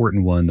most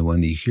important one, the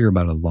one that you hear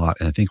about a lot,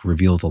 and I think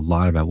reveals a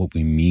lot about what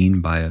we mean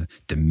by a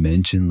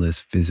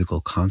dimensionless physical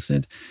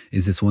constant,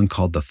 is this one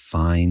called the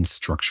fine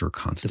structure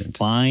constant. The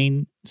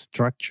fine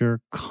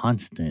structure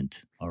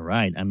constant. All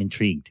right, I'm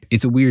intrigued.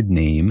 It's a weird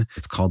name.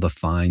 It's called the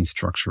fine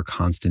structure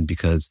constant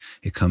because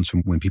it comes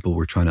from when people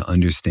were trying to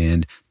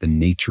understand the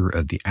nature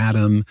of the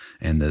atom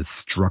and the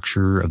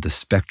structure of the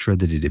spectra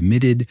that it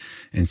emitted.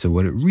 And so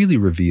what it really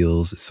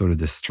reveals is sort of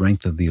the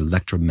strength of the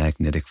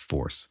electromagnetic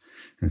force.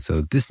 And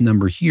so this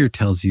number here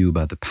tells you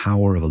about the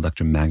power of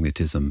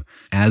electromagnetism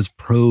as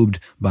probed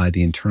by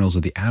the internals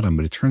of the atom,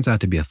 but it turns out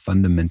to be a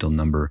fundamental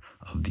number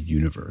of the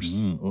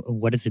universe.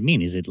 What does it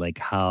mean? Is it like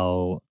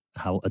how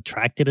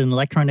attracted an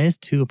electron is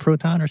to a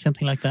proton or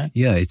something like that?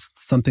 Yeah, it's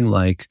something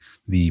like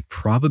the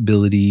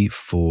probability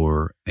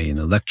for an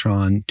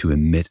electron to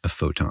emit a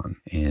photon.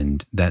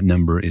 And that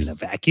number is... In a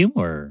vacuum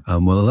or?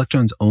 Well,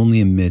 electrons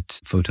only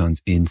emit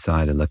photons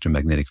inside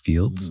electromagnetic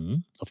fields.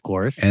 Of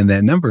course. And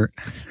that number...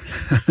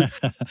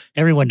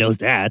 Everyone knows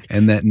that.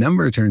 And that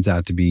number turns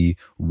out to be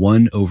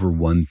 1 over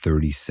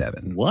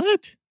 137.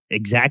 What?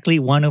 Exactly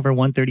 1 over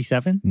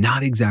 137?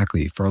 Not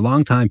exactly. For a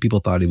long time, people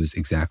thought it was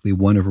exactly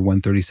 1 over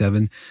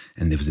 137.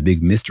 And there was a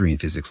big mystery in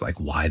physics, like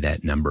why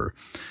that number?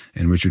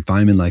 And Richard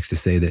Feynman likes to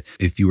say that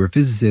if you were a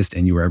physicist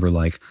and you were ever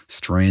like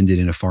stranded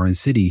in a foreign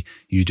city,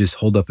 you just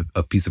hold up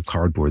a piece of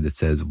cardboard that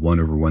says 1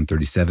 over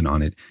 137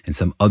 on it. And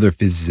some other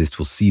physicist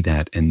will see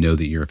that and know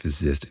that you're a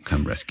physicist and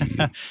come rescue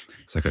you.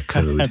 It's like a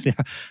code.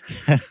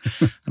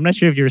 I'm not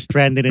sure if you're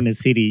stranded in a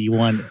city,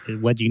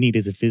 what you need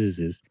is a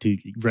physicist to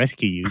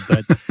rescue you.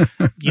 But,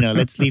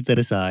 let's leave that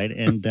aside.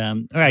 And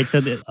all right,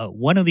 so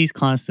one of these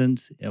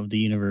constants of the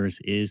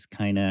universe is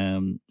kind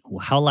of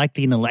how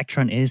likely an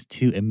electron is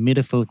to emit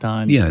a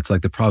photon. Yeah, it's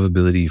like the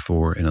probability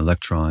for an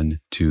electron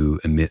to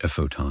emit a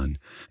photon.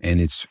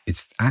 And it's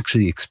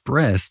actually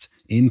expressed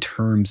in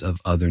terms of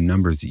other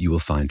numbers that you will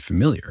find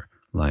familiar.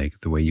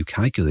 Like the way you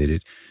calculate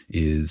it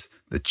is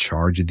the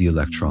charge of the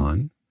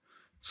electron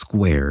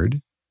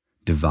squared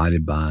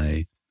divided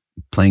by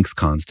Planck's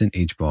constant,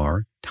 h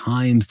bar,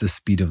 times the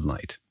speed of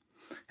light.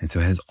 And so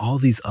it has all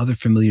these other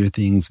familiar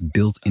things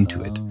built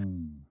into it.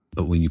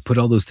 But when you put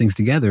all those things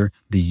together,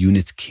 the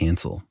units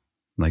cancel.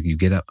 Like you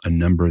get a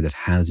number that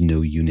has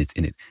no units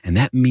in it. And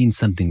that means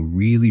something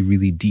really,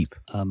 really deep.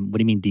 What do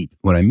you mean deep?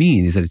 What I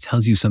mean is that it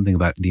tells you something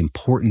about the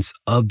importance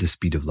of the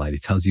speed of light.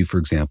 It tells you, for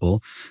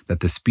example, that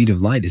the speed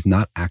of light is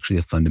not actually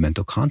a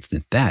fundamental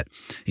constant. That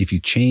if you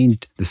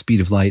changed the speed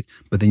of light,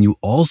 but then you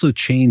also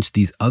changed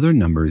these other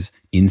numbers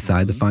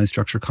inside the fine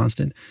structure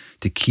constant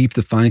to keep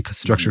the fine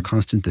structure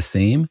constant the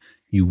same,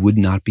 you would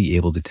not be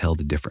able to tell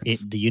the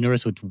difference. The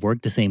universe would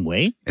work the same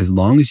way? As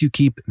long as you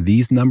keep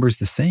these numbers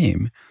the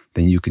same,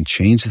 then you can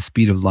change the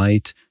speed of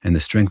light and the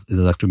strength of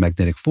the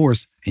electromagnetic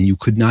force, and you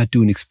could not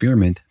do an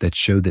experiment that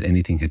showed that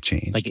anything had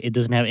changed. Like it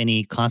doesn't have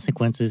any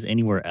consequences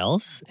anywhere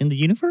else in the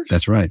universe?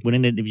 That's right.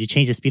 Wouldn't it, if you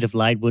change the speed of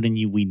light, wouldn't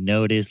we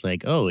notice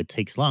like, oh, it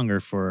takes longer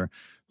for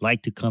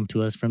light to come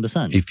to us from the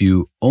sun? If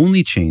you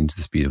only change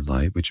the speed of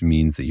light, which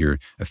means that you're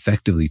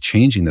effectively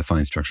changing the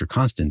fine structure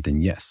constant,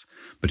 then yes.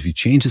 But if you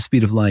change the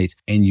speed of light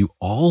and you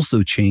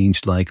also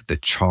changed like the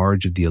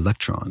charge of the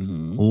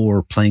electron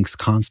or Planck's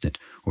constant,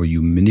 or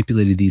you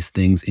manipulated these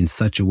things in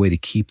such a way to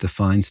keep the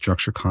fine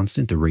structure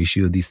constant, the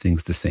ratio of these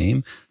things the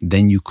same,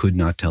 then you could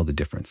not tell the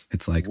difference.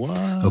 It's like,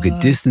 okay,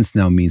 distance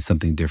now means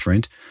something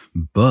different,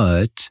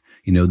 but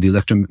the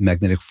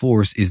electromagnetic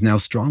force is now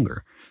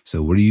stronger.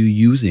 So what are you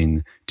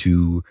using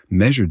to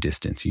measure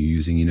distance? You're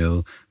using,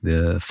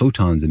 the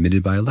photons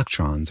emitted by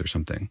electrons or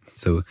something.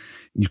 So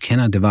you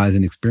cannot devise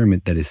an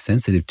experiment that is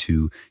sensitive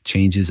to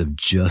changes of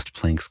just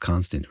Planck's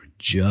constant or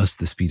just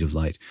the speed of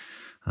light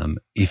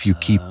if you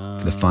keep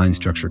the fine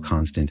structure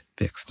constant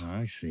fixed.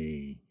 I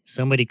see.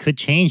 Somebody could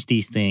change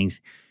these things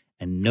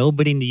and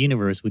nobody in the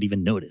universe would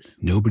even notice.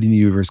 Nobody in the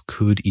universe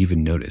could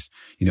even notice.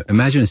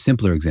 Imagine a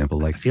simpler example.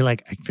 Like I feel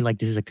like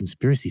this is a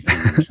conspiracy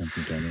theory or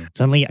something, Daniel.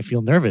 Suddenly I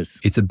feel nervous.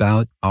 It's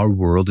about our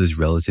world is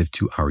relative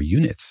to our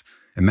units.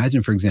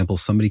 Imagine, for example,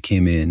 somebody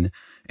came in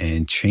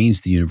and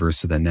changed the universe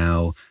so that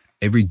now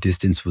every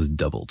distance was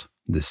doubled.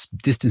 This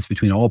distance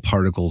between all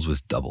particles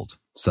was doubled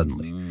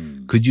suddenly.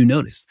 Could you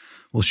notice?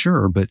 Well,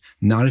 sure, but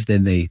not if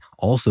then they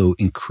also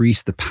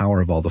increased the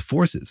power of all the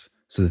forces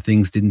so that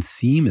things didn't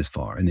seem as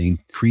far and they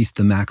increased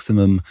the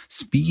maximum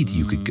speed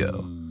you could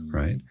go,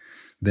 right?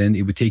 Then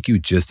it would take you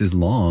just as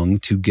long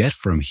to get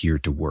from here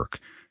to work.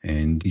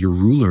 And your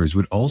rulers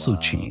would also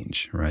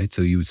change, right?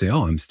 So you would say,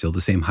 oh, I'm still the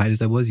same height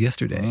as I was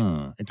yesterday.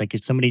 It's like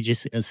if somebody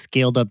just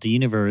scaled up the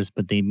universe,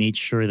 but they made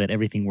sure that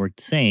everything worked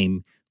the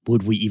same,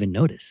 would we even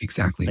notice?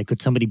 Exactly. Like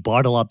could somebody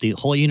bottle up the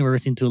whole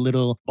universe into a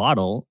little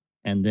bottle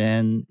and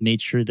then made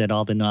sure that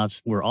all the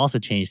knobs were also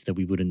changed that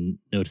we wouldn't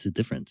notice the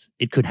difference?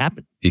 It could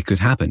happen. It could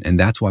happen. And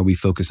that's why we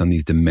focus on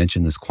these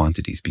dimensionless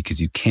quantities,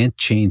 because you can't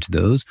change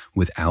those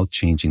without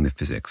changing the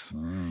physics.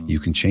 You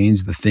can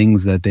change the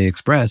things that they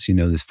express,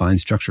 this fine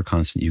structure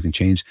constant. You can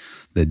change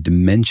the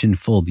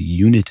dimensionful, the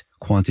unit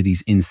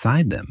quantities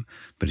inside them.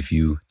 But if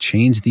you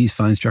change these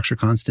fine structure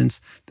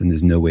constants, then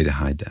there's no way to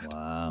hide that.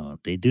 Wow.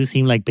 They do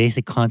seem like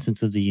basic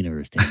constants of the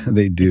universe.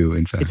 They do,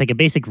 in fact. It's like a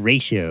basic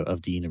ratio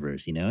of the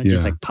universe,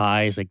 Just like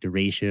pi is like the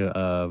ratio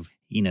of,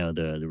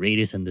 the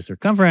radius and the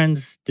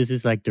circumference. This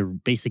is like the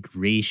basic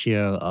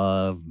ratio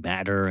of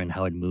matter and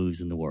how it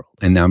moves in the world.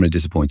 And now I'm going to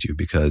disappoint you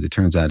because it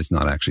turns out it's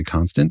not actually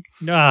constant.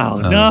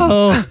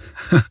 No.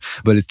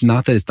 But it's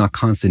not that it's not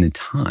constant in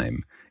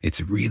time. It's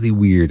really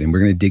weird. And we're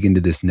going to dig into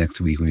this next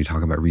week when we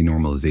talk about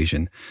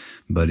renormalization.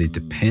 But it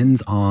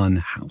depends on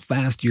how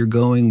fast you're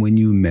going when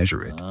you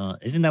measure it.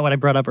 Isn't that what I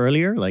brought up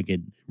earlier? Like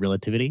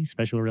relativity,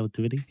 special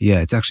relativity?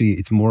 Yeah,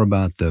 it's more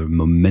about the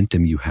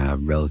momentum you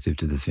have relative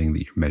to the thing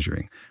that you're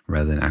measuring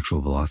rather than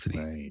actual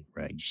velocity.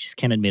 Right. You just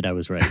can't admit I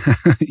was right.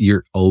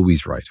 You're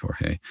always right,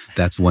 Jorge.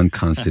 That's one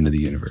constant of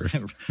the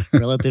universe.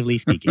 Relatively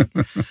speaking.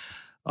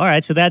 All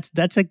right, so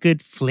that's a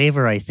good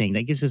flavor, I think.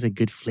 That gives us a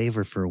good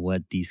flavor for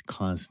what these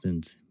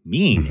constants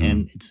mean.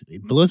 And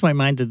it blows my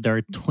mind that there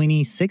are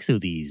 26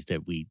 of these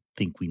that we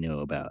think we know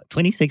about.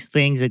 26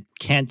 things that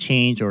can't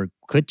change or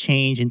could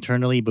change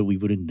internally, but we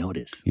wouldn't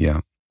notice. Yeah.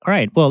 All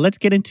right, well, let's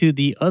get into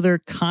the other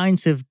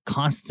kinds of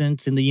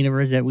constants in the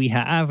universe that we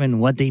have and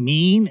what they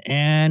mean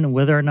and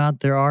whether or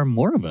not there are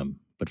more of them.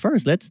 But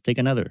first, let's take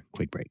another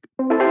quick break.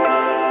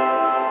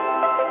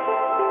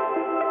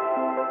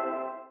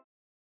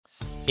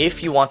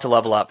 If you want to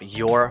level up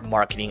your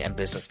marketing and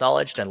business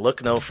knowledge, then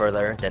look no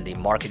further than the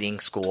Marketing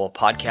School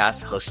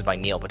podcast hosted by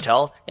Neil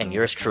Patel and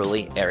yours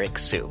truly, Eric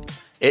Su.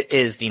 It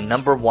is the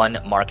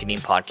 #1 marketing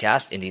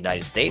podcast in the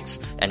United States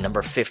and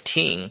number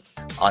 15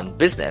 on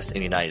business in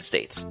the United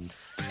States.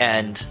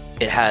 And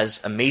it has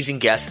amazing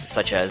guests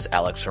such as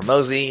Alex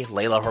Hormozi,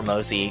 Layla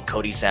Hormozi,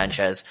 Cody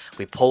Sanchez.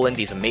 We pull in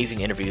these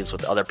amazing interviews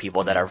with other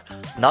people that are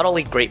not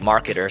only great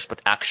marketers, but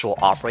actual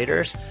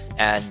operators.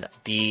 And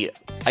the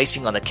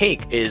icing on the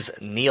cake is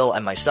Neil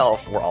and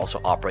myself were also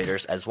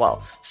operators as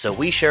well. So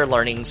we share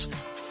learnings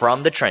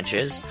from the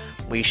trenches.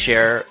 We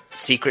share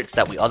secrets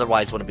that we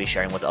otherwise wouldn't be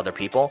sharing with other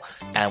people.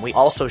 And we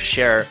also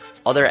share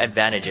other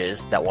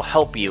advantages that will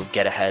help you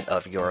get ahead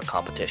of your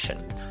competition.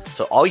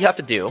 So all you have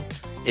to do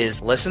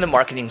is listen to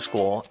Marketing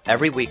School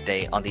every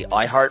weekday on the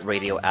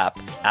iHeartRadio app,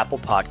 Apple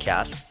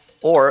Podcasts,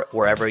 or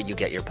wherever you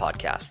get your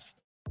podcasts.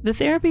 The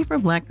Therapy for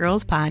Black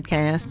Girls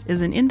podcast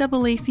is an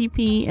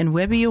NAACP and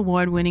Webby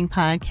Award-winning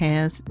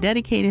podcast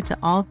dedicated to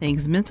all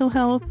things mental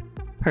health,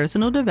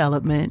 personal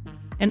development,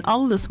 and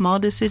all of the small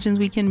decisions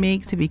we can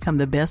make to become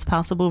the best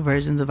possible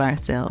versions of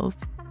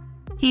ourselves.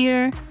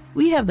 Here,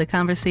 we have the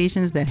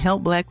conversations that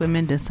help Black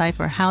women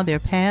decipher how their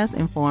past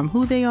inform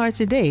who they are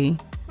today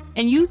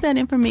and use that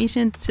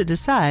information to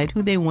decide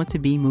who they want to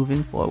be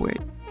moving forward.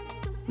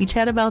 We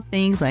chat about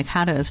things like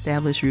how to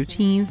establish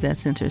routines that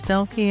center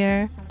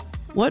self-care,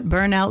 what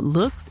burnout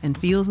looks and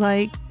feels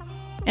like,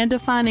 and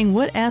defining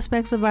what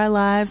aspects of our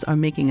lives are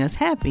making us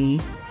happy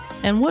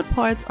and what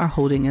parts are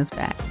holding us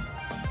back.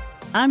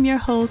 I'm your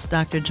host,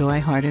 Dr.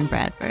 Joy Harden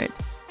Bradford,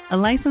 a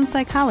licensed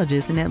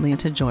psychologist in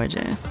Atlanta,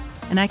 Georgia,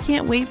 and I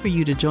can't wait for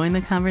you to join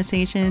the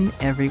conversation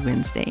every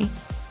Wednesday.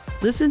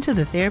 Listen to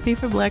the Therapy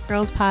for Black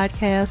Girls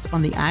podcast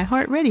on the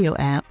iHeartRadio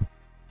app,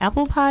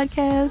 Apple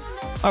Podcasts,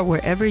 or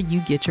wherever you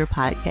get your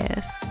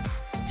podcasts.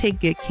 Take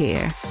good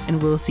care,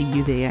 and we'll see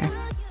you there.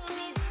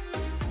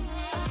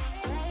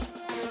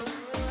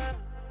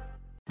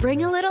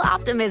 Bring a little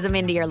optimism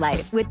into your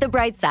life with The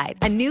Bright Side,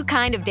 a new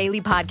kind of daily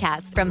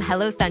podcast from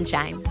Hello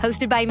Sunshine,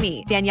 hosted by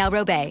me, Danielle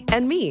Robay.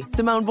 And me,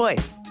 Simone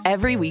Boyce.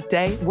 Every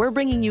weekday, we're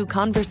bringing you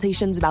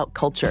conversations about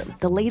culture,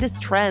 the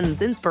latest trends,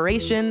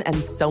 inspiration,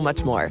 and so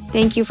much more.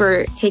 Thank you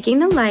for taking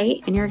the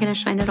light, and you're going to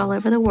shine it all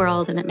over the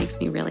world, and it makes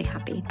me really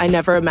happy. I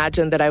never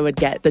imagined that I would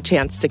get the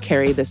chance to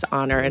carry this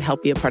honor and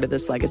help be a part of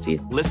this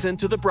legacy. Listen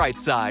to The Bright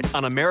Side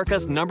on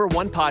America's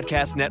 #1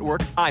 podcast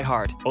network,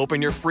 iHeart.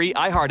 Open your free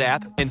iHeart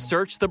app and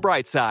search The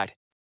Bright Side.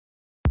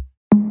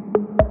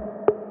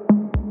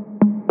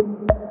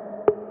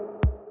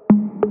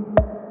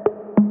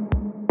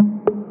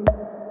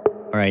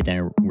 All right,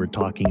 then we're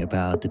talking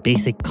about the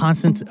basic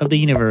constants of the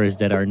universe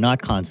that are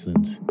not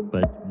constants,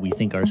 but we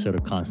think are sort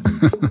of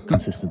constants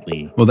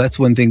consistently. Well, that's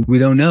one thing we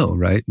don't know,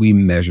 right? We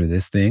measure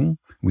this thing.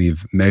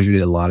 We've measured it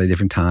a lot of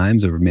different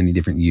times over many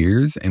different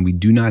years, and we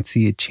do not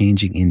see it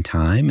changing in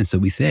time. And so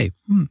we say,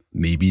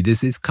 maybe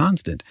this is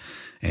constant.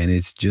 And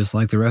it's just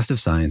like the rest of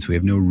science. We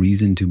have no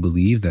reason to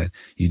believe that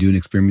you do an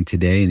experiment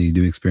today and you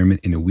do an experiment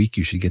in a week,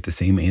 you should get the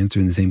same answer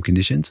in the same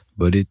conditions.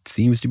 But it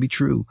seems to be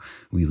true.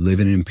 We live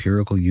in an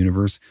empirical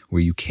universe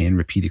where you can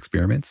repeat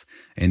experiments.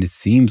 And it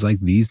seems like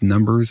these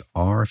numbers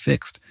are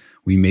fixed.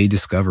 We may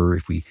discover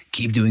if we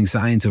keep doing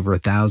science over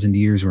 1,000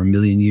 years or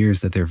 1,000,000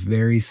 years that they're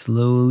very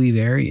slowly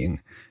varying.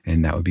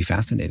 And that would be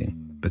fascinating.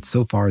 But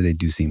so far, they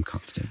do seem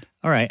constant.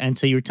 All right. And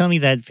so you were telling me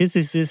that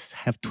physicists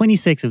have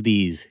 26 of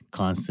these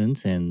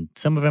constants, and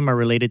some of them are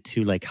related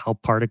to like how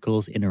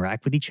particles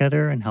interact with each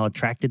other and how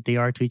attracted they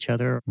are to each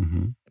other.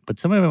 Mm-hmm. But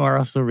some of them are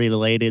also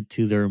related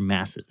to their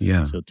masses.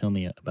 Yeah. So tell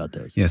me about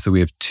those. Yeah, so we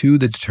have two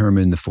that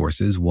determine the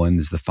forces. One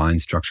is the fine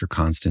structure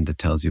constant that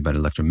tells you about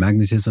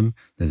electromagnetism.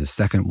 There's a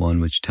second one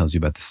which tells you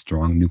about the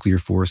strong nuclear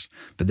force.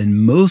 But then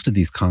most of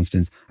these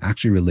constants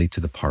actually relate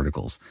to the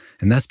particles.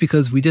 And that's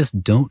because we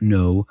just don't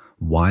know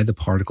why the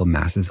particle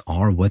masses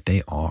are what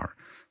they are.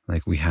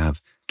 Like we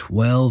have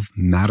 12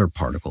 matter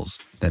particles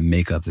that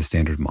make up the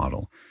Standard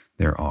Model.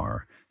 There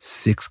are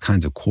 6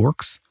 kinds of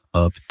quarks: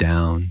 up,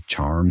 down,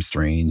 charm,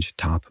 strange,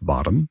 top,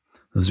 bottom.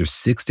 Those are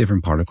 6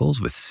 different particles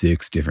with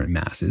 6 different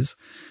masses.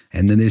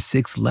 And then there's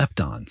 6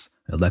 leptons,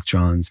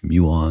 electrons,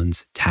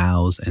 muons,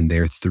 taus, and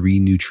their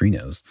 3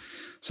 neutrinos.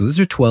 So those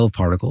are 12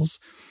 particles.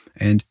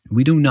 And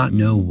we do not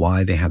know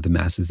why they have the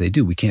masses they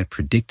do. We can't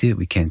predict it.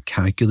 We can't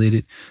calculate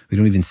it. We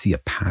don't even see a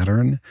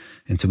pattern.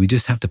 And so we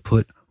just have to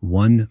put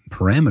one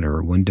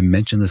parameter, one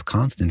dimensionless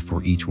constant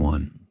for each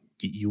one.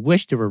 You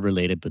wish they were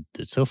related, but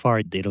so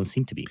far they don't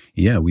seem to be.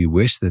 Yeah, we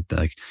wish that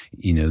the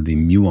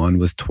muon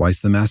was twice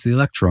the mass of the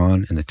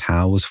electron and the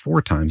tau was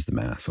 4 times the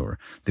mass, or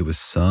there was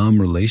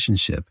some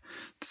relationship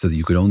so that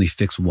you could only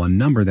fix one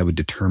number that would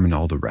determine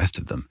all the rest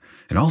of them.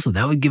 And also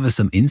that would give us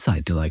some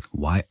insight to like,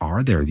 why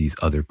are there these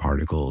other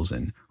particles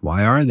and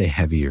why are they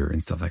heavier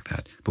and stuff like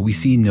that? But we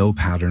see no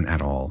pattern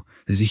at all.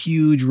 There's a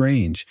huge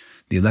range.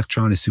 The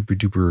electron is super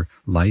duper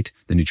light.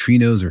 The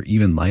neutrinos are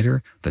even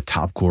lighter. The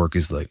top quark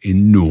is like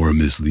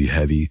enormously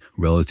heavy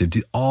relative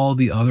to all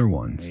the other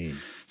ones. Right.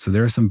 So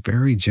there are some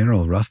very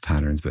general rough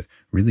patterns, but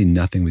really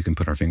nothing we can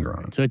put our finger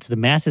on. So it's the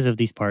masses of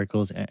these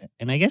particles.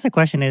 And I guess the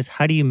question is,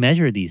 how do you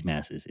measure these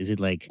masses? Is it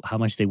like how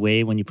much they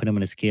weigh when you put them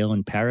on a scale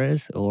in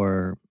Paris?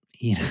 Or,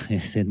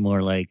 is it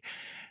more like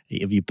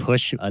if you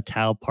push a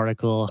tau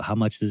particle, how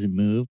much does it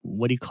move?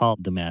 What do you call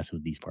the mass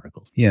of these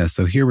particles? Yeah,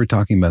 so here we're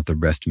talking about the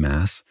rest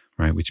mass,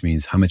 right? Which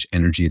means how much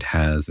energy it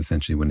has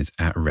essentially when it's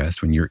at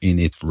rest, when you're in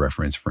its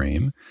reference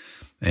frame.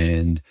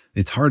 And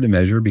it's hard to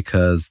measure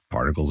because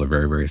particles are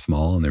very, very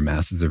small and their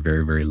masses are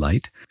very, very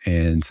light.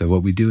 And so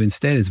what we do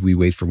instead is we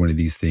wait for one of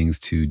these things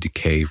to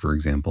decay, for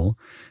example,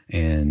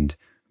 and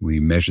we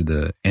measure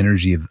the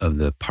energy of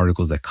the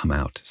particles that come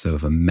out. So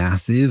if a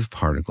massive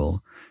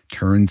particle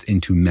turns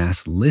into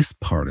massless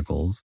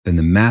particles, then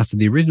the mass of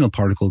the original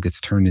particle gets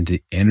turned into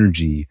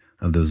energy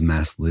of those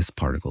massless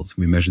particles.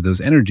 We measure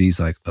those energies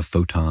like of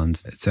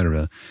photons,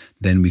 etc.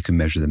 Then we can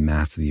measure the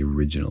mass of the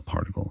original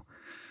particle.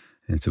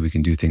 And so we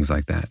can do things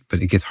like that.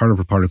 But it gets harder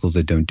for particles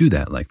that don't do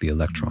that, like the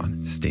electron.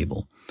 It's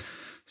stable.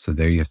 So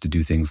there you have to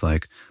do things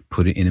like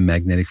put it in a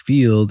magnetic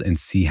field and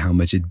see how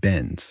much it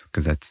bends,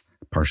 because that's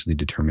partially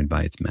determined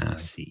by its mass. I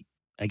see.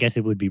 I guess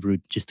it would be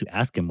rude just to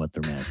ask them what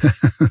their mass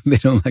is. They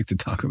don't like to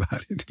talk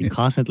about it. They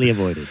constantly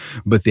avoid it.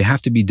 But they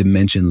have to be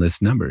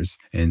dimensionless numbers.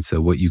 And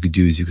so what you could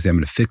do is you could say, I'm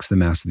going to fix the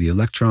mass of the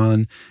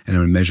electron, and I'm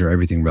going to measure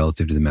everything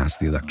relative to the mass of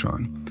the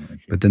electron.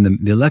 But then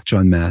the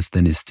electron mass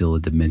then is still a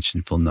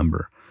dimensionful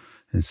number.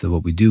 And so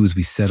what we do is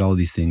we set all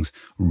these things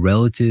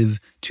relative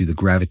to the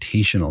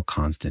gravitational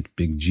constant,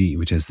 big G,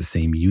 which has the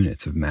same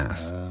units of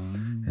mass.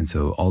 And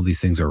so all these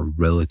things are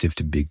relative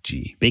to big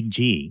G. Big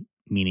G,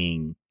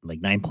 meaning like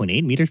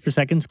 9.8 meters per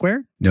second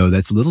squared? No,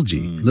 that's little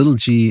g. Little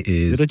g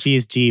is... Little g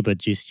is G, but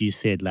just you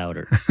say it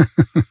louder.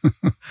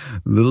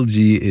 Little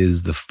g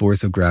is the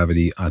force of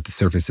gravity at the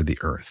surface of the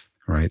Earth.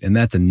 Right. And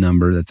that's a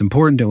number that's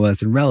important to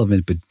us and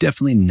relevant, but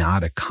definitely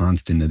not a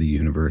constant of the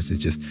universe. It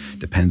just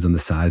depends on the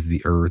size of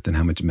the Earth and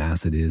how much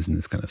mass it is and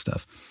this kind of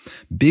stuff.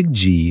 Big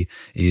G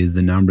is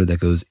the number that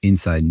goes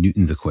inside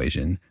Newton's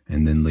equation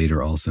and then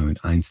later also in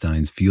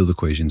Einstein's field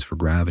equations for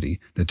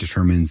gravity that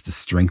determines the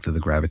strength of the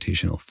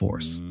gravitational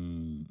force.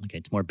 Okay,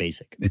 it's more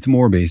basic. It's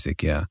more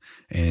basic, yeah.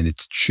 And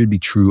it should be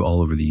true all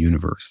over the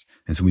universe.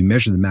 And so we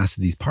measure the mass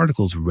of these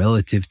particles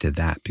relative to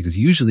that, because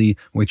usually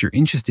what you're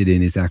interested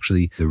in is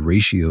actually the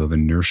ratio of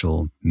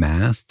inertial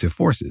mass to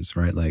forces,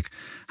 right? Like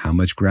how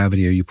much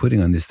gravity are you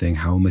putting on this thing?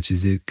 How much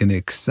is it going to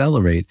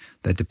accelerate?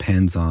 That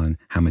depends on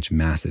how much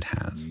mass it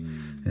has.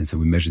 And so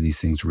we measure these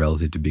things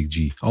relative to big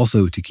G,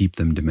 also to keep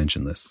them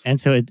dimensionless. And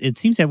so it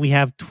seems that we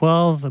have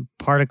 12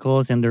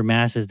 particles and their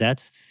masses. That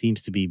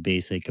seems to be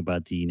basic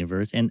about the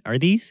universe. And are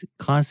these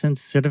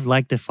constants sort of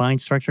like the fine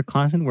structure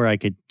constant where I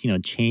could,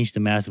 change the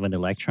mass of an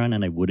electron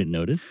and I wouldn't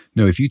notice?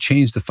 No, if you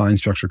change the fine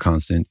structure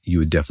constant, you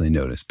would definitely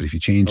notice. But if you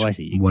change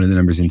one of the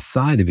numbers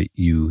inside of it,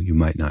 you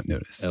might not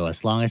notice. Oh,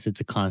 as long as it's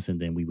a constant,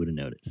 then we wouldn't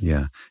notice.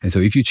 Yeah. And so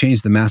if you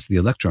change the mass of the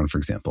electron, for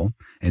example,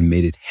 and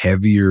made it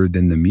heavier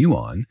than the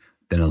muon,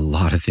 then a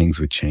lot of things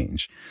would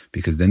change,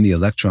 because then the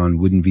electron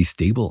wouldn't be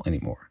stable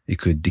anymore. It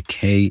could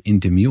decay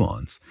into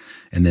muons.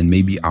 And then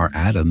maybe our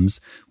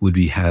atoms would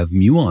have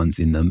muons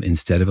in them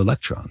instead of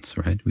electrons,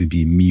 right? We'd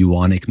be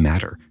muonic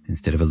matter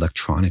instead of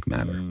electronic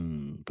matter.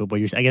 But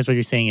I guess what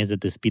you're saying is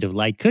that the speed of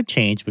light could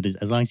change, but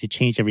as long as you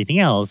change everything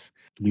else,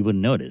 we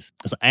wouldn't notice.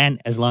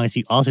 And as long as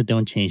you also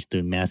don't change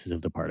the masses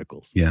of the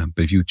particles. Yeah,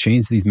 but if you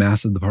change these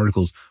masses of the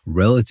particles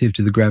relative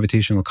to the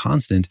gravitational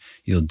constant,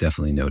 you'll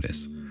definitely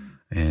notice.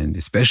 And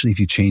especially if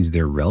you change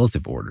their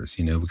relative orders,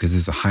 because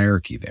there's a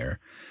hierarchy there.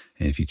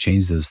 And if you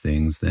change those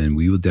things, then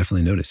we will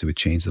definitely notice. It would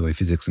change the way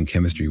physics and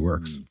chemistry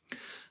works.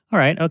 All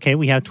right. Okay.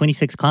 We have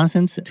 26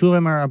 constants. 2 of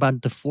them are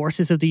about the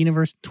forces of the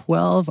universe.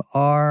 12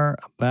 are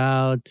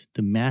about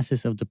the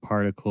masses of the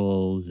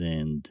particles.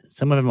 And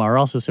some of them are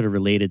also sort of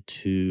related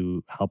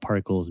to how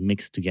particles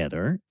mix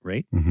together,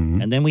 right?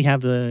 Mm-hmm. And then we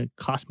have the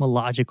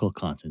cosmological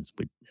constants,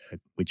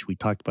 which we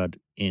talked about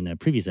in a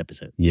previous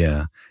episode.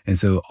 Yeah. And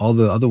so all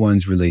the other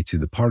ones relate to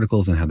the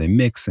particles and how they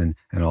mix and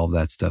all of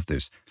that stuff.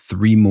 There's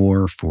 3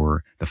 more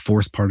for the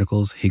force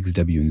particles, Higgs,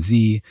 W, and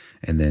Z,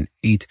 and then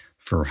 8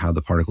 for how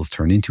the particles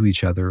turn into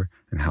each other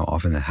and how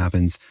often that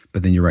happens.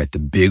 But then you're right, the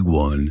big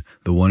one,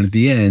 the one at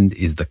the end,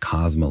 is the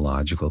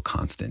cosmological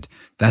constant.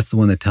 That's the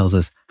one that tells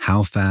us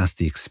how fast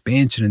the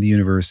expansion of the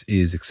universe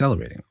is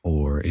accelerating,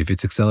 or if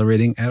it's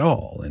accelerating at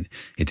all. And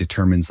it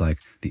determines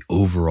the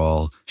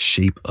overall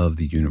shape of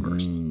the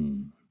universe.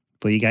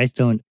 But you guys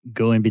don't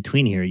go in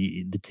between here.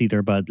 It's either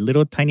about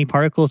little tiny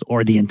particles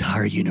or the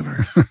entire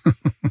universe.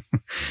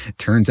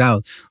 Turns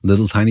out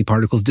little tiny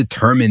particles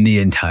determine the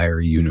entire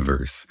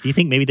universe. Do you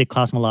think maybe the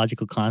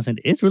cosmological constant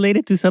is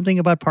related to something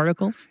about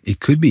particles?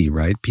 It could be,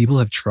 right? People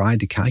have tried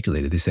to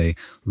calculate it. They say,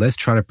 let's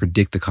try to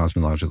predict the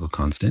cosmological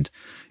constant.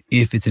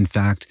 If it's in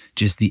fact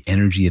just the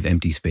energy of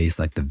empty space,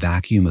 like the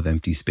vacuum of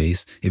empty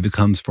space, if it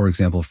comes, for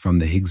example, from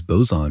the Higgs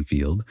boson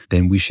field,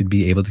 then we should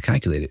be able to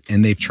calculate it.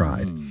 And they've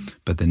tried.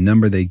 But the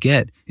number they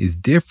get is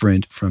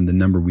different from the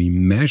number we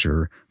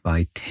measure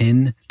by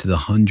 10 to the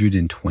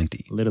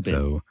 120. A little bit.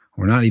 So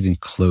we're not even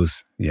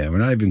close. Yeah, we're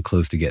not even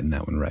close to getting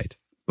that one right.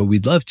 But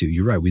we'd love to.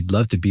 You're right. We'd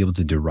love to be able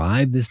to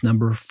derive this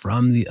number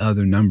from the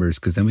other numbers,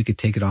 because then we could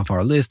take it off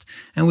our list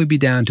and we'd be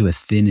down to a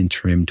thin and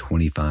trim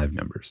 25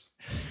 numbers.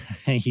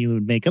 You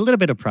would make a little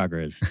bit of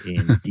progress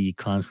in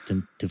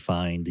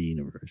deconstantifying the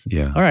universe.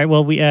 Yeah. All right.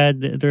 Well,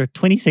 there are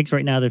 26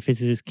 right now that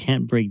physicists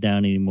can't break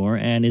down anymore.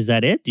 And is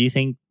that it? Do you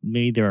think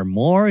maybe there are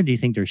more? Do you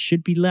think there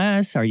should be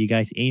less? Are you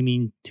guys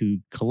aiming to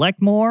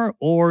collect more,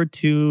 or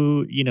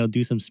to,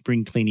 do some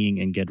spring cleaning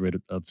and get rid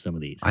of some of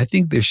these? I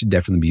think there should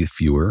definitely be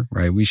fewer,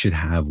 right? We should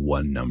have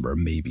one number,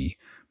 maybe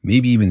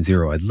even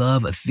 0. I'd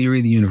love a theory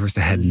of the universe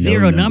that had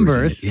zero no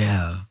numbers.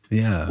 Yeah.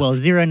 Well,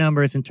 0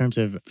 numbers in terms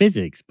of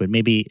physics, but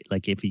maybe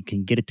if you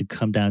can get it to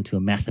come down to a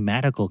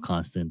mathematical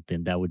constant,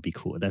 then that would be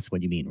cool. That's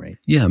what you mean, right?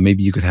 Yeah,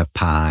 maybe you could have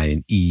pi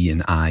and e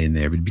and I in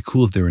there. But it'd be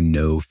cool if there were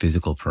no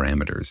physical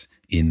parameters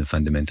in the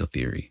fundamental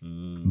theory.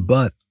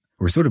 But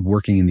we're sort of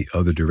working in the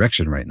other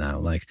direction right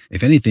now.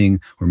 If anything,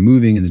 we're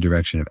moving in the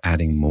direction of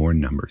adding more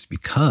numbers,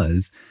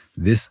 because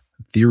this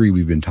theory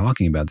we've been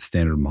talking about, the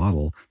standard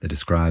model that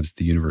describes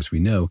the universe we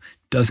know,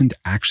 doesn't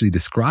actually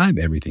describe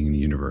everything in the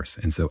universe.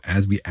 And so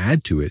as we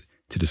add to it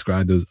to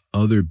describe those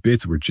other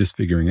bits we're just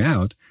figuring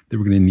out, that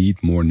we're going to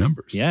need more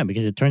numbers. Yeah,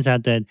 because it turns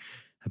out that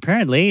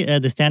apparently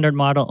the standard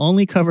model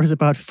only covers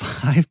about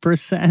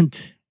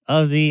 5%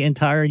 of the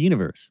entire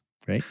universe,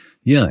 right?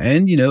 Yeah,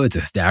 and it's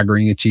a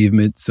staggering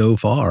achievement so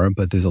far,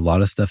 but there's a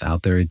lot of stuff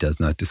out there it does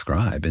not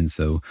describe. And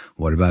so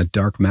what about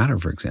dark matter,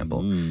 for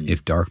example?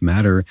 If dark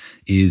matter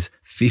is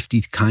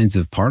 50 kinds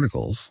of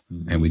particles,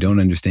 and we don't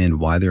understand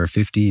why there are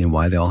 50 and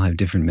why they all have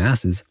different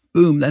masses,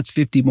 boom, that's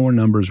 50 more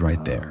numbers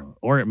right there.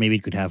 Or maybe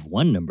it could have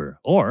one number.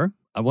 Or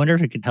I wonder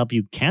if it could help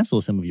you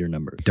cancel some of your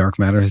numbers. Dark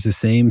matter has the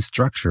same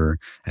structure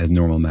as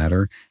normal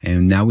matter.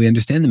 And now we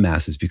understand the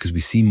masses because we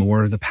see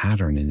more of the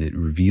pattern and it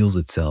reveals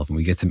itself and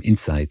we get some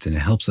insights and it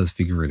helps us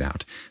figure it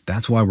out.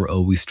 That's why we're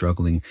always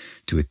struggling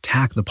to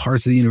attack the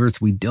parts of the universe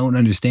we don't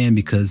understand,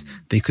 because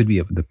they could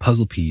be the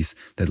puzzle piece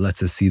that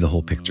lets us see the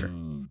whole picture.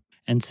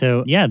 And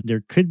so, yeah,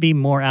 there could be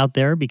more out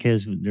there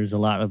because there's a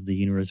lot of the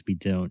universe we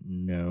don't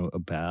know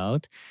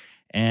about.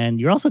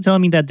 And you're also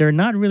telling me that they're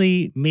not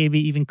really maybe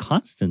even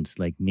constants.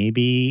 Like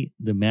maybe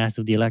the mass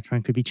of the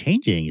electron could be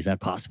changing. Is that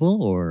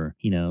possible? Or,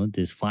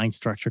 this fine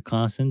structure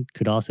constant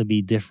could also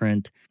be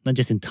different, not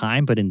just in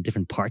time, but in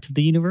different parts of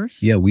the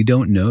universe? Yeah, we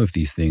don't know if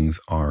these things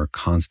are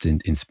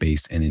constant in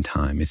space and in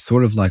time. It's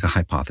sort of like a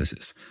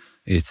hypothesis.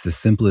 It's the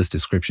simplest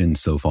description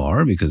so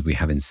far because we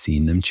haven't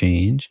seen them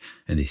change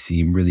and they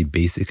seem really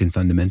basic and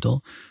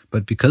fundamental.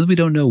 But because we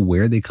don't know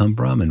where they come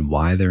from and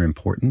why they're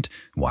important,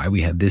 why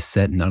we have this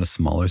set and not a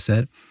smaller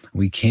set,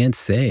 we can't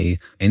say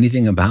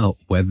anything about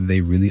whether they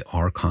really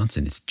are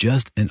constant. It's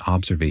just an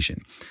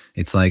observation.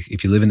 It's like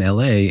if you live in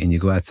LA and you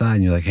go outside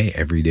and you're like, hey,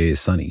 every day is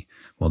sunny.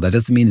 Well, that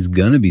doesn't mean it's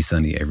going to be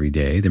sunny every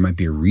day. There might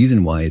be a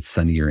reason why it's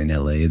sunnier in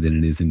LA than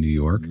it is in New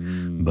York.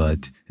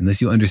 But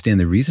unless you understand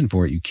the reason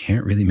for it, you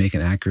can't really make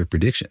an accurate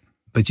prediction.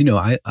 But,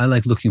 I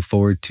like looking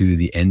forward to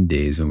the end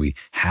days when we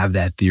have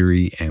that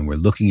theory and we're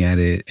looking at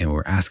it and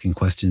we're asking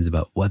questions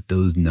about what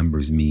those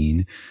numbers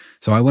mean.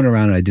 So I went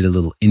around and I did a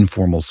little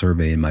informal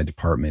survey in my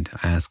department.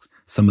 I asked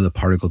some of the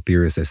particle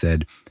theorists, I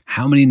said,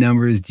 how many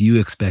numbers do you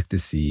expect to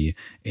see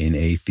in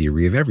a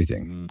theory of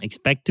everything?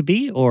 Expect to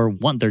be or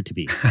want there to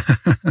be?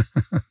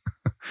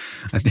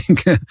 I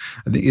think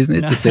isn't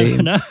it the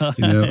same?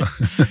 No.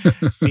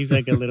 Seems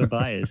like a little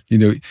biased.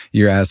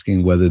 You're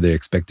asking whether they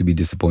expect to be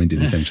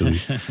disappointed, essentially.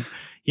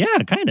 Yeah,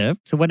 kind of.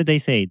 So what did they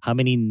say? How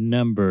many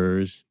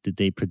numbers did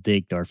they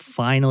predict our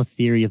final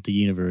theory of the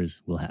universe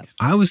will have?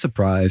 I was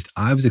surprised.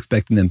 I was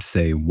expecting them to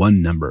say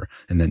one number,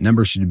 and that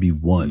number should be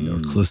one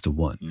or close to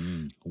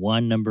one.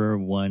 One number,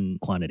 one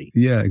quantity.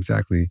 Yeah,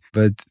 exactly.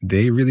 But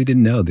they really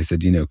didn't know. They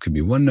said, it could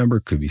be one number,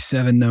 could be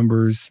 7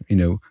 numbers.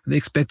 They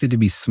expected to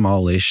be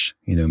smallish,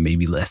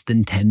 maybe less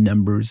than 10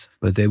 numbers,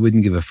 but they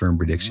wouldn't give a firm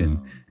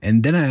prediction.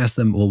 And then I asked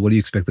them, well, what do you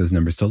expect those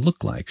numbers to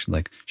look like?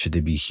 Like, should they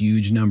be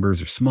huge numbers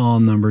or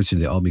small numbers? Should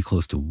they all be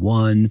close to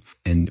 1?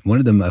 And one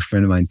of them, a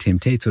friend of mine, Tim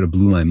Tate, sort of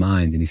blew my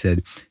mind. And he said,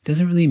 it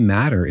doesn't really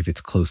matter if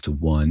it's close to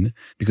 1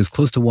 because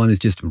close to 1 is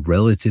just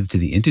relative to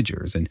the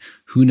integers. And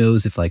who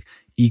knows if like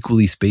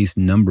equally spaced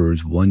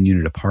numbers 1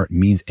 unit apart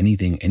means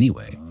anything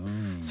anyway.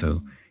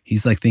 So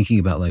he's like thinking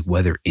about like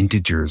whether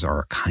integers are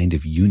a kind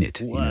of unit.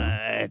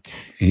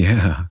 What?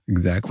 Yeah,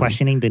 exactly. He's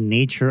questioning the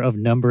nature of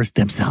numbers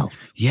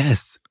themselves.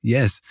 Yes.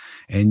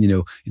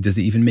 And, does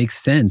it even make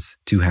sense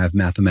to have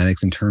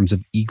mathematics in terms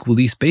of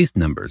equally spaced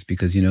numbers?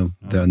 Because,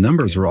 the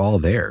numbers are all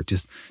there.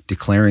 Just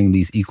declaring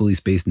these equally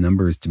spaced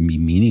numbers to be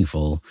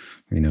meaningful,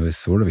 is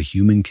sort of a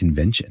human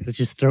convention. Let's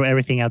just throw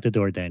everything out the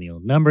door,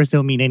 Daniel. Numbers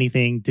don't mean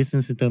anything.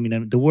 Distances don't mean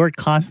anything. The word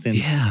constant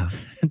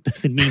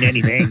doesn't mean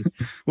anything.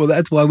 Well,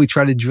 that's why we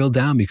try to drill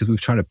down, because we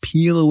try to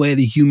peel away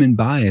the human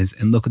bias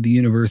and look at the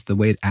universe the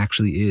way it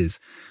actually is.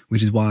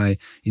 Which is why,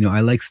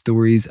 I like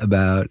stories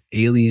about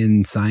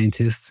alien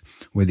scientists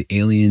where the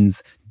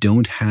aliens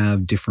don't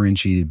have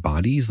differentiated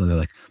bodies. They're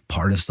like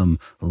part of some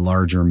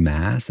larger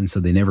mass. And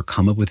so they never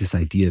come up with this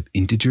idea of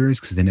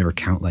integers because they never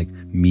count like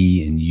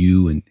me and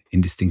you and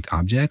indistinct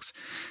objects.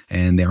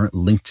 And they aren't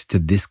linked to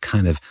this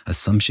kind of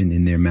assumption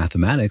in their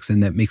mathematics.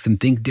 And that makes them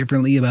think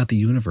differently about the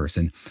universe.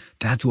 And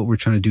that's what we're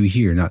trying to do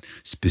here, not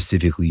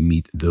specifically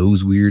meet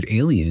those weird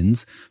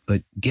aliens,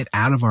 but get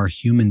out of our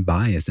human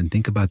bias and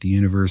think about the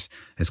universe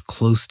as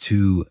close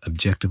to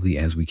objectively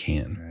as we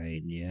can.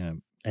 Right, yeah.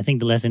 I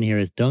think the lesson here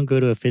is don't go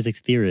to a physics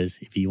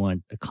theorist if you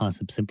want a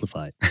concept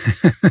simplified.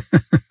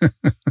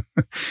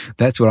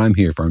 That's what I'm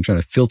here for. I'm trying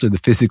to filter the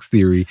physics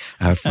theory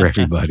out for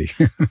everybody.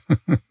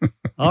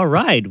 All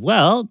right.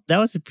 Well, that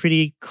was a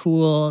pretty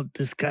cool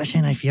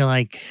discussion. I feel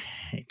like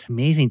it's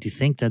amazing to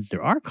think that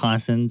there are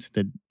constants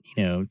that,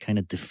 kind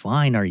of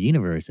define our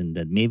universe, and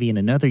that maybe in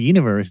another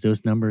universe,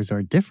 those numbers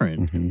are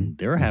different. And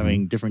they're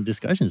having different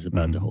discussions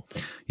about the whole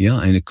thing.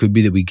 Yeah. And it could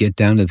be that we get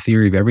down to the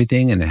theory of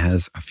everything and it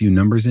has a few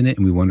numbers in it.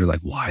 And we wonder like,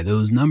 why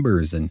those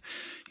numbers? And,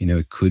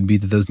 it could be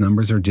that those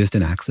numbers are just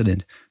an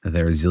accident, that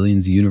there are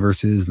zillions of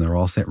universes and they're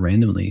all set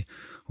randomly.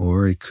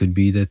 Or it could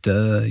be that,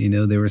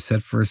 they were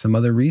set for some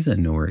other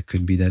reason. Or it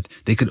could be that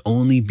they could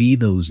only be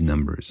those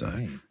numbers.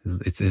 Right.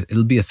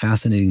 It'll be a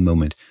fascinating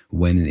moment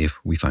when and if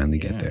we finally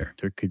get there.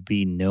 There could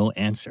be no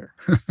answer.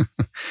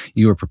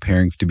 You are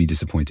preparing to be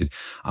disappointed.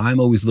 I'm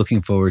always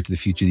looking forward to the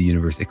future of the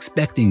universe,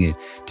 expecting it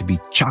to be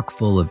chock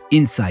full of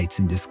insights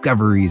and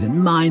discoveries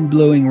and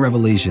mind-blowing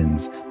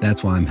revelations.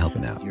 That's why I'm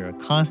helping out. You're a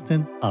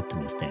constant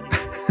optimist, Danny.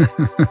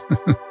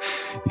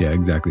 Yeah,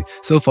 exactly.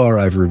 So far,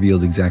 I've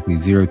revealed exactly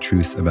 0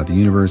 truths about the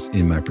universe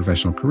in my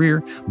professional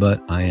career,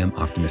 but I am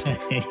optimistic.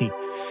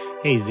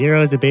 Hey,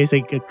 0 is a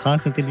basic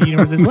constant in the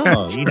universe as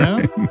well,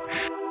 right.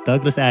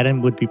 Douglas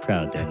Adam would be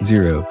proud, Danny.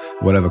 0.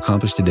 What I've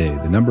accomplished today.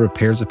 The number of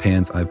pairs of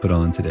pants I put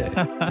on today.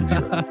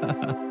 0.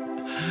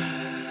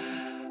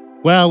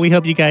 Well, we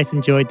hope you guys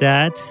enjoyed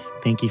that.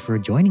 Thank you for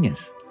joining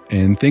us.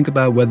 And think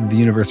about whether the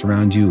universe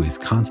around you is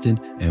constant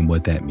and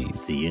what that means.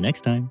 See you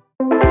next time.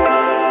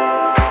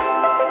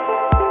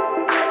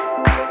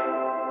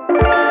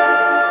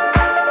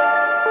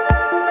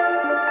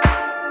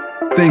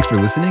 Thanks for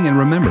listening, and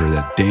remember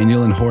that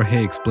Daniel and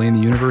Jorge Explain the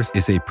Universe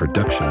is a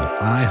production of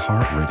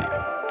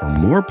iHeartRadio. For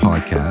more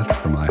podcasts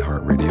from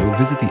iHeartRadio,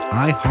 visit the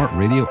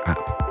iHeartRadio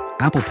app,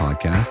 Apple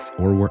Podcasts,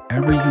 or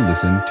wherever you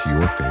listen to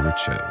your favorite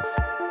shows.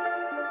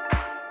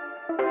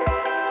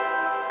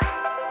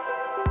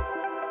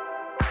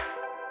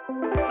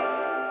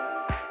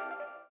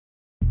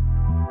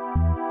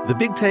 The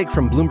Big Take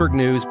from Bloomberg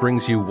News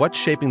brings you what's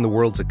shaping the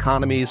world's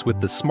economies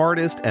with the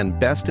smartest and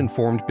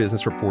best-informed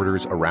business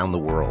reporters around the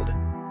world.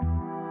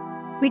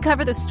 We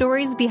cover the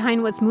stories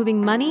behind what's moving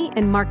money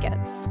and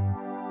markets,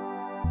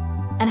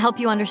 and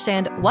help you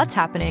understand what's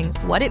happening,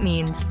 what it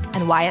means,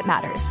 and why it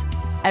matters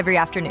every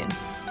afternoon.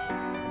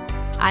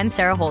 I'm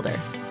Sarah Holder.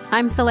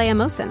 I'm Saleha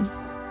Mohsin.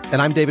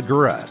 And I'm David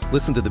Gura.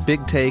 Listen to The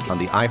Big Take on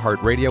the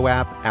iHeartRadio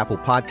app, Apple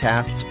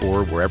Podcasts,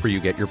 or wherever you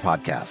get your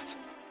podcasts.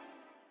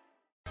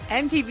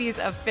 MTV's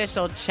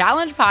official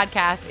Challenge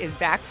podcast is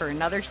back for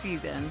another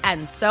season.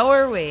 And so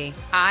are we.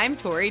 I'm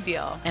Tori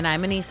Deal. And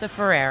I'm Anissa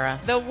Ferreira.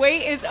 The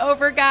wait is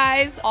over,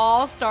 guys.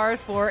 All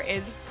Stars 4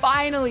 is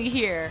finally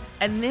here.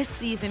 And this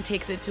season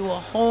takes it to a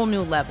whole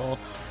new level.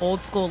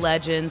 Old school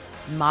legends,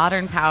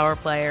 modern power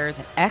players,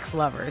 and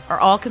ex-lovers are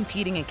all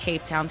competing in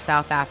Cape Town,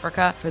 South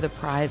Africa for the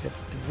prize of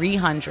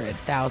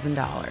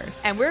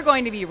 $300,000. And we're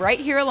going to be right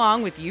here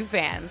along with you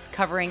fans,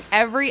 covering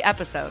every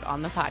episode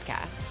on the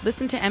podcast.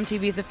 Listen to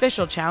MTV's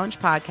official Challenge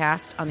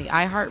podcast on the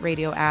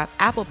iHeartRadio app,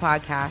 Apple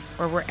Podcasts,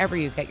 or wherever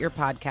you get your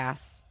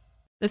podcasts.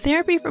 The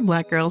Therapy for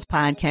Black Girls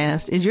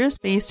podcast is your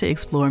space to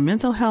explore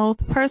mental health,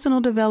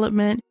 personal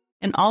development,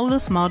 and all of the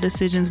small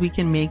decisions we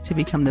can make to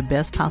become the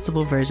best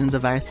possible versions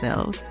of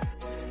ourselves.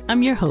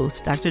 I'm your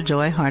host, Dr.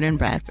 Joy Harden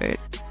Bradford,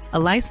 a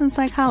licensed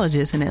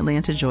psychologist in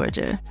Atlanta,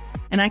 Georgia,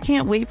 and I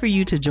can't wait for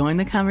you to join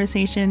the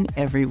conversation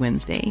every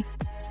Wednesday.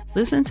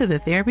 Listen to the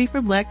Therapy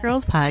for Black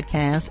Girls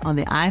podcast on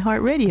the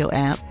iHeartRadio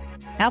app,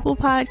 Apple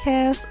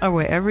Podcasts, or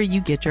wherever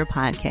you get your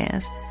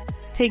podcasts.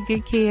 Take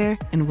good care,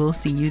 and we'll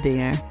see you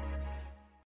there.